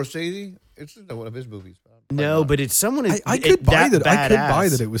again. Scorsese. It's not one of his movies. No, but it's someone. I could buy that. I could buy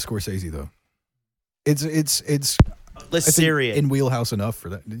badass. that it was Scorsese though. It's Let's I think Syria. in wheelhouse enough for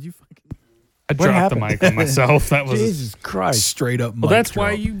that. Did you fucking I What dropped happened? the mic on myself. That was Jesus Christ. straight up? well. mic That's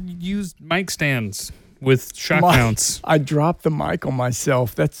why drop? you use mic stands with shock My- mounts. I dropped the mic on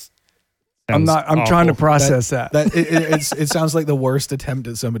myself. I'm Sounds trying to awful. process that. It sounds like the worst attempt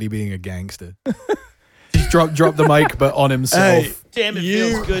at somebody being a gangster. Just drop the mic, but on himself. Hey, Damn, it You-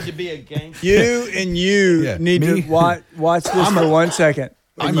 feels good to be a gangster. You and you Yeah, need me. to watch this for 1 second.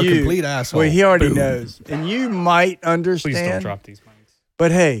 I'm And a you- complete asshole. Well, he already Boom. knows. And you might Please don't understand. drop these mics.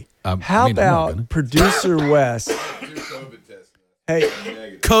 But hey, I how mean, I'm not about gonna. producer Wes? Hey,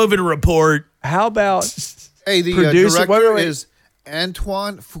 COVID report. how about Hey, the Producer- director wait. is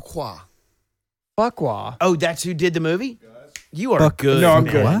Antoine Fuqua. Fuqua? Oh, that's who did the movie? You are good. No, I'm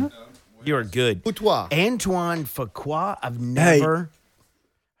man. good. What? You are good. Fuqua. Antoine Fuqua. I've never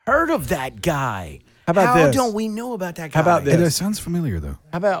heard of that guy. How about How this? don't we know about that guy? How about It this? sounds familiar though.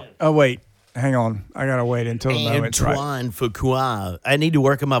 How about? Oh wait, hang on. I gotta wait until the moment's right. Antoine Fuqua. I need to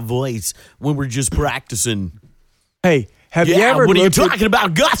work on my voice when we're just practicing. Hey, have Yeah, you ever what are you looked at, talking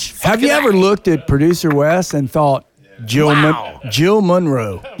about? Gosh, have you fucking ever A. looked at producer Wes and thought Wow. Jill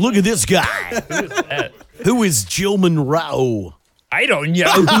Monroe? Look at this guy. Who is Jill Monroe? I don't know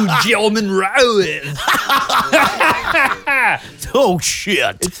who Jill Monroe is. Oh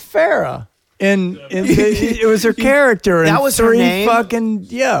shit! It's Farrah. And it was her character. That and was her three name? fucking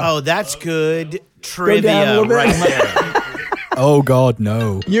yeah. Oh, that's good down a trivia little bit. right there. Oh God,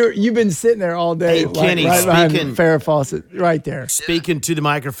 no. You've been sitting there all day, Hey, Kenny, right behind speaking- Farrah Fawcett, right there. Speaking to the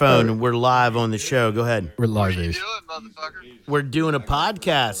microphone, we're live on the show. Go ahead. We're live-ish. We're doing a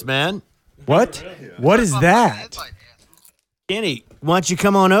podcast, man. What? What is that? Kenny, why don't you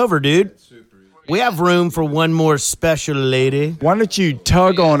come on over, dude? We have room for one more special lady. Why don't you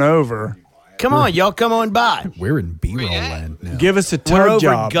tug on over? Come on, y'all, come on by. We're in B-roll land now. Give us a We're tug over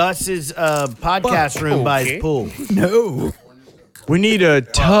job. at Gus's podcast room by his pool. No. We need a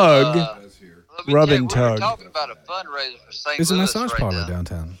tug. Let me Rub tell you, and we were tug. talking about a fundraiser for St. There's a Louis massage right parlor now.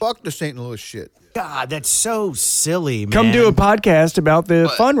 downtown. Fuck the St. Louis shit. God, that's so silly, man. Come do a podcast about the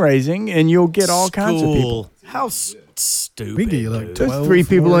What? fundraising, and you'll get all kinds of people. School. How stupid. We get you like dude. 12. Those 3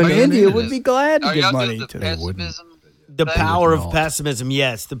 people in Are y'all India doing would this? be glad to Are give y'all money doing the to them. pessimism? The thing? power of not. pessimism,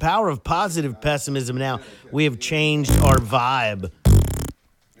 yes. The power of positive pessimism now. We have changed our vibe.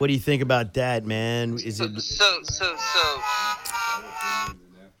 What do you think about that, man? Is it So.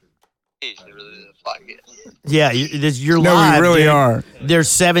 Geez, it really doesn't like it. yeah, you're No, live. we really dude. are. There's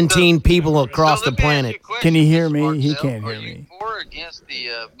 17 people across So the let me ask planet. you a question, Can he hear Mr. me? He Marcel. can't hear Are me. you for or against the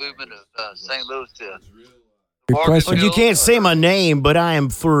movement of St. Louis to Good question. Well, you can't say my name, but I am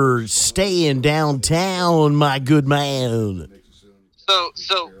for staying downtown, my good man.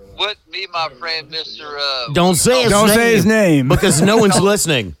 So what me and my friend Mr. Don't say his Don't name. say his name. Because no one's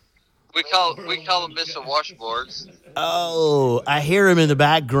listening. we call him Mr. Washboards. Oh, I hear him in the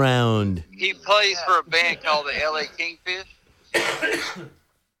background. He plays for a band called the LA Kingfish.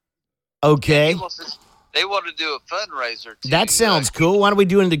 Okay. They want to do a fundraiser. That sounds cool. Why don't we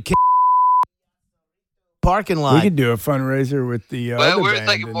do it in the parking lot? We could do a fundraiser with the Well, other we're band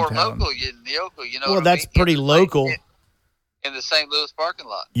thinking in more town. local, you know. Well, what I that's mean? pretty In the local. in the St. Louis parking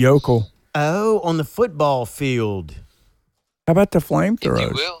lot, Yokel. Oh, on the football field. How about the if you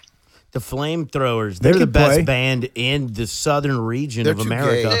flamethrowers? will. The Flamethrowers. They They're the could best play. band in the southern region They're of too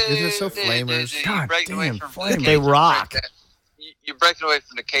America. gay. They're so flamers. You're God breaking away damn, from the flamers. They Cajun rock. aspect. You're breaking away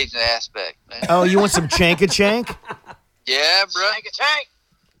from the Cajun aspect, man. Oh, you want some chanka chank? Yeah, bro.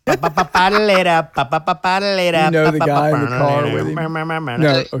 You know the guy in the car with him?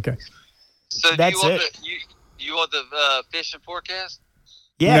 No, okay. So That's do you want it. you want the fishing forecast?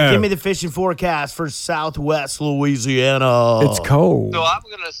 Yeah, No. give me the fishing forecast for Southwest Louisiana. It's cold. So I'm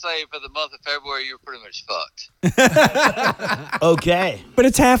gonna say for the month of February, you're pretty much fucked. Okay. But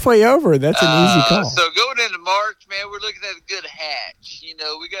it's halfway over. That's an easy call. So going into March, man, we're looking at a good hatch. You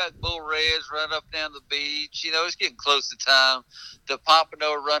know, we got bull reds running up down the beach. You know, it's getting close to time. The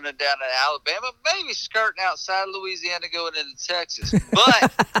pompano running down to Alabama, maybe skirting outside Louisiana, going into Texas.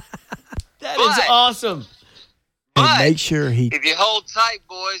 But That is awesome. And But make sure he if you hold tight,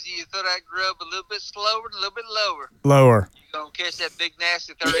 boys, you throw that grub a little bit slower, a little bit lower. lower. You're going to catch that big,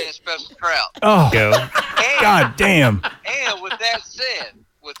 nasty 30-inch special trout. Oh, Go. And, God damn. and with that said,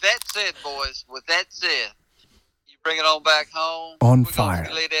 boys, you bring it on back home. On We're fire. We're going to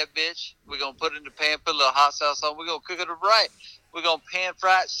fillet that bitch. We're going to put it in the pan, put a little hot sauce on. We're going to cook it up right. We're going to pan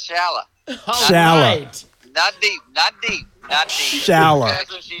fry it shallow. Shallow. Right. Not deep. Shallow. That's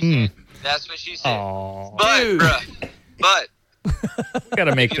what she said. That's what she said. Aw. But, Dude. but We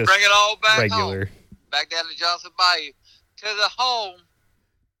gotta make you this bring it all back regular. home, back down to Johnson Bayou, to the home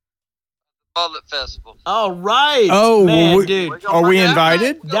Mullet Festival. All right. Oh, man, we- dude. Are we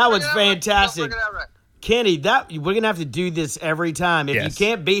invited? That was fantastic. We're gonna bring it out right. Kenny, we're gonna have to do this every time. If Yes. you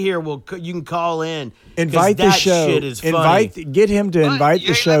can't be here, you can call in. 'Cause Invite the that show. Shit is funny. Get him to But invite you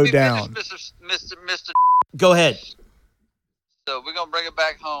the ain't show let me down. finish, Mr. Go ahead. So we're gonna bring it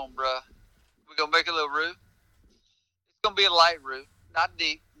back home, bruh. We're gonna make a little roux. It's gonna be a light roux, not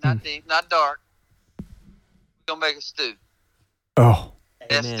deep, not dark. We're gonna make a stew. Oh,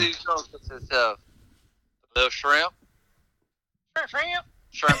 That Amen. stew's gonna consist of a little shrimp.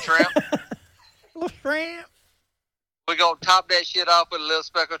 We're gonna top that shit off with a little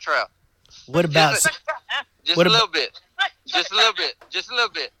speckled trout. What about? Just What a ab- little bit. Just a little bit. Just a little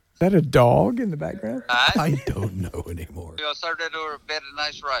bit. is that a dog in the background? All right. I don't know anymore. We're gonna serve that over a bed of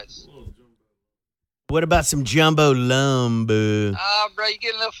nice rice. What about some jumbo lumbo? Ah, bro, you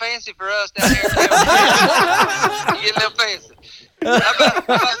getting a little fancy for us down here. You getting a little fancy.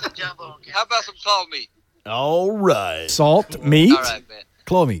 How about some claw meat? All right. Salt meat? All right, man.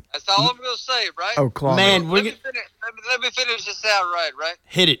 Claw meat. That's all I'm gonna say, right? Oh, claw Man, meat. we're Let me finish this out right?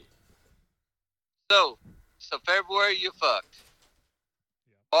 hit it. So February you fucked.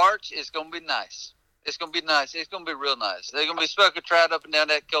 March is gonna be nice. It's gonna be nice. It's gonna be real nice. They're gonna be speckled trout up and down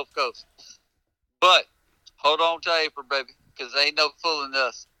that Gulf Coast. But hold on to April, baby, because they ain't no fooling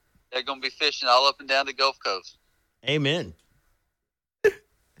us. They're gonna be fishing all up and down the Gulf Coast. Amen.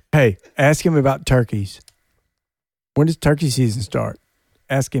 Hey, ask him about turkeys. When does turkey season start?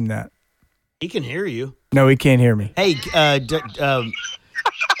 Ask him that. He can hear you. No, he can't hear me. Hey,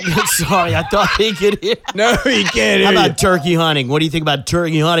 sorry, I thought he could hear. No, he can't How hear about turkey hunting? What do you think about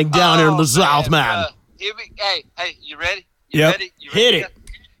turkey hunting down here in the South, man? Give me, hey, you ready? Yep. Ready? You Hit ready? it.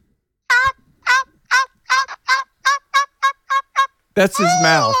 That's his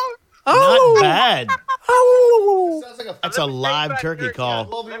mouth. Not bad. Sounds like a That's a live turkey call.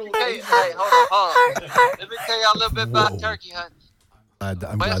 Let me tell you, hey, hold on. Let me tell y'all a little bit about turkey hunting. I'm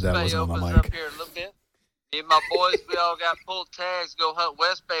glad West that Bay wasn't on opens my up mic. here a little bit. Me and my boys, we all got pulled tags to go hunt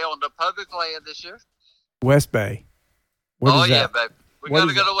West Bay on the public land this year. West Bay. What Oh is yeah, that? baby. We're What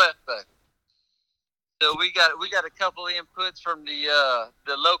gonna is go to West Bay. So we got a couple of inputs from the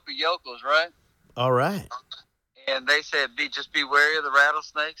local yokels, right? All right. And they said just be wary of the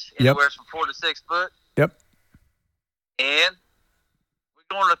rattlesnakes, Yep. anywhere from 4 to 6 foot. Yep. And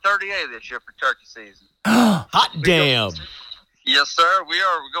we're going to 38 this year for turkey season. Hot damn. Yes, sir. We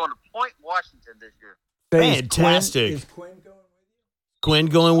are. We're going to Point Washington this year. Say, is Fantastic. Is Quinn going with you? Quinn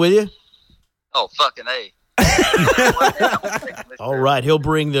going with you? Oh, fucking A. All right. He'll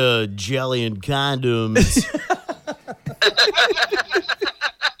bring the jelly and condoms.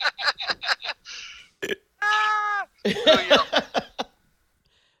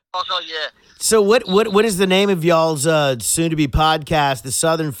 Oh, yeah. So what is the name of y'all's soon-to-be podcast, The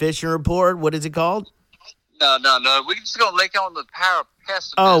Southern Fishing Report? What is it called? No. We're just going to lay on the power of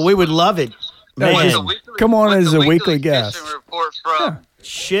pessimism. Oh, we would love it. Hey, Man. With the weekly- come on with as the a weekly fishing guest. report from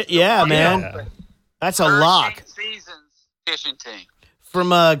Shit, yeah, man. Yeah. That's a lock. Hurricane Seasons fishing team. From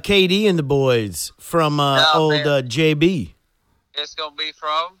KD and the boys. From old man. JB. It's going to be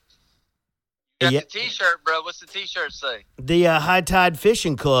from... You got Yeah. the T-shirt, bro. What's the T-shirt say? The High Tide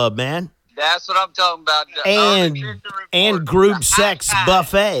Fishing Club, man. That's what I'm talking about. The And Fishing Report. and group The sex High Tide.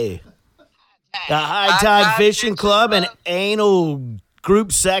 buffet. The High High Tide Tide Fishing Fishing Club and Club. anal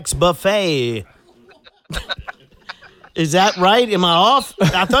group sex buffet. Is that right? Am I off?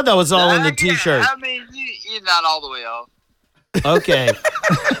 I thought that was all in the Yeah, T-shirt. I mean, you're not all the way off. Okay.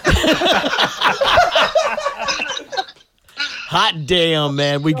 Hot damn,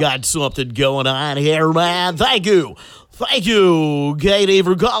 man. We got something going on here, man. Thank you. Thank you, Katie,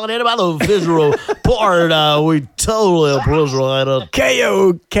 for calling in about the visual part. We totally appreciate it.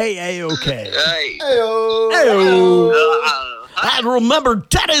 K-O-K-A-O-K. Hey. Hey-o. And remember,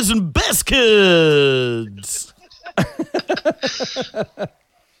 teddies and biscuits. All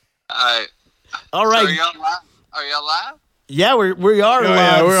right. All So right. are y'all live? Are y'all live? Yeah, we are Oh, live.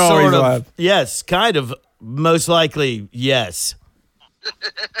 yeah, we're sort always of. live. Yes, kind of. Most likely, yes.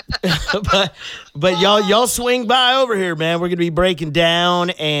 but y'all swing by over here, man. We're gonna be breaking down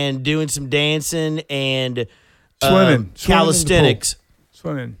and doing some dancing and Swimming. calisthenics.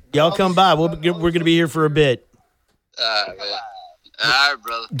 Swimming. Y'all come by. We're gonna be here for a bit. All right, man. All right,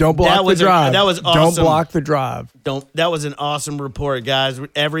 brother. Don't block the drive. That was Don't awesome. block the drive. That was an awesome report, guys.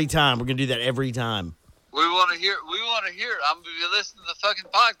 Every time we're gonna do that every time. We want to hear. I'm gonna be listening to the fucking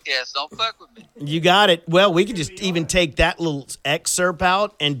podcast. Don't fuck with me. You got it. Well, we could just even take that little excerpt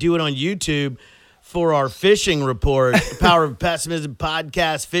out and do it on YouTube for our fishing report. Power of Pessimism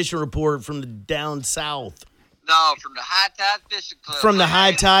podcast fishing report from the down south. No, from the High Tide Fishing Club. From the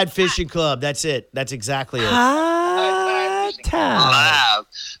High Tide Fishing Club. That's it. That's exactly it. High tide. Live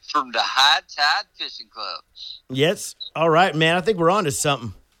from the High Tide Fishing Club. Yes. All right, man. I think we're on to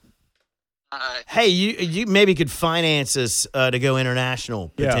something. All right. Hey, you maybe could finance us to go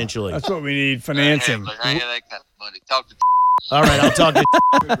international potentially. Yeah, that's what we need, financing. Look, I ain't got that kind of money. Talk to. All right, I'll talk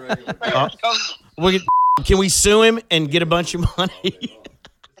to. Can we sue him and get a bunch of money?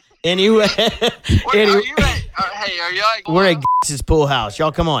 Anyway, Are you ready? Hey, are y'all? we're at G's pool house.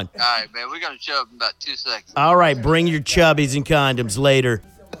 Y'all come on. All right, man. We're gonna show up in about 2 seconds. All right, bring your chubbies and condoms later.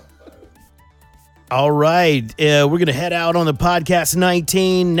 All right, we're going to head out on the podcast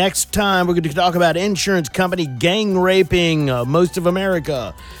 19. Next time, we're going to talk about insurance company gang raping most of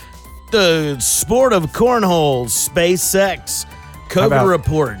America, the sport of cornhole, SpaceX, COVID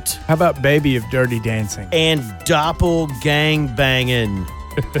report, How about Baby of Dirty Dancing? and doppelgang banging.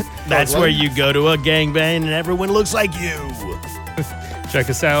 That's where you go to a gangbang and everyone looks like you. Check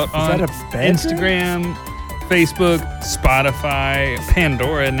us out on that a band Instagram, Facebook, Spotify,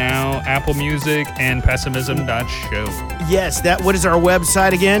 Pandora now, Apple Music, and pessimism.show. Yes, what is our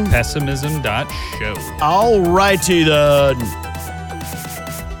website again? Pessimism.show. All righty then.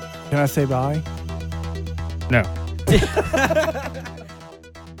 Can I say bye? No.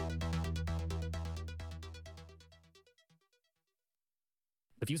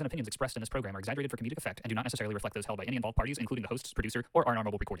 The views and opinions expressed in this program are exaggerated for comedic effect and do not necessarily reflect those held by any involved parties, including the hosts, producer, or R&R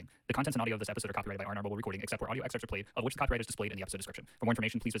Mobile Recording. The contents and audio of this episode are copyrighted by R&R Mobile Recording, except where audio excerpts are played, of which the copyright is displayed in the episode description. For more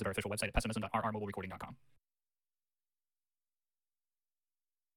information, please visit our official website at pessimism.rrmobilerecording.com.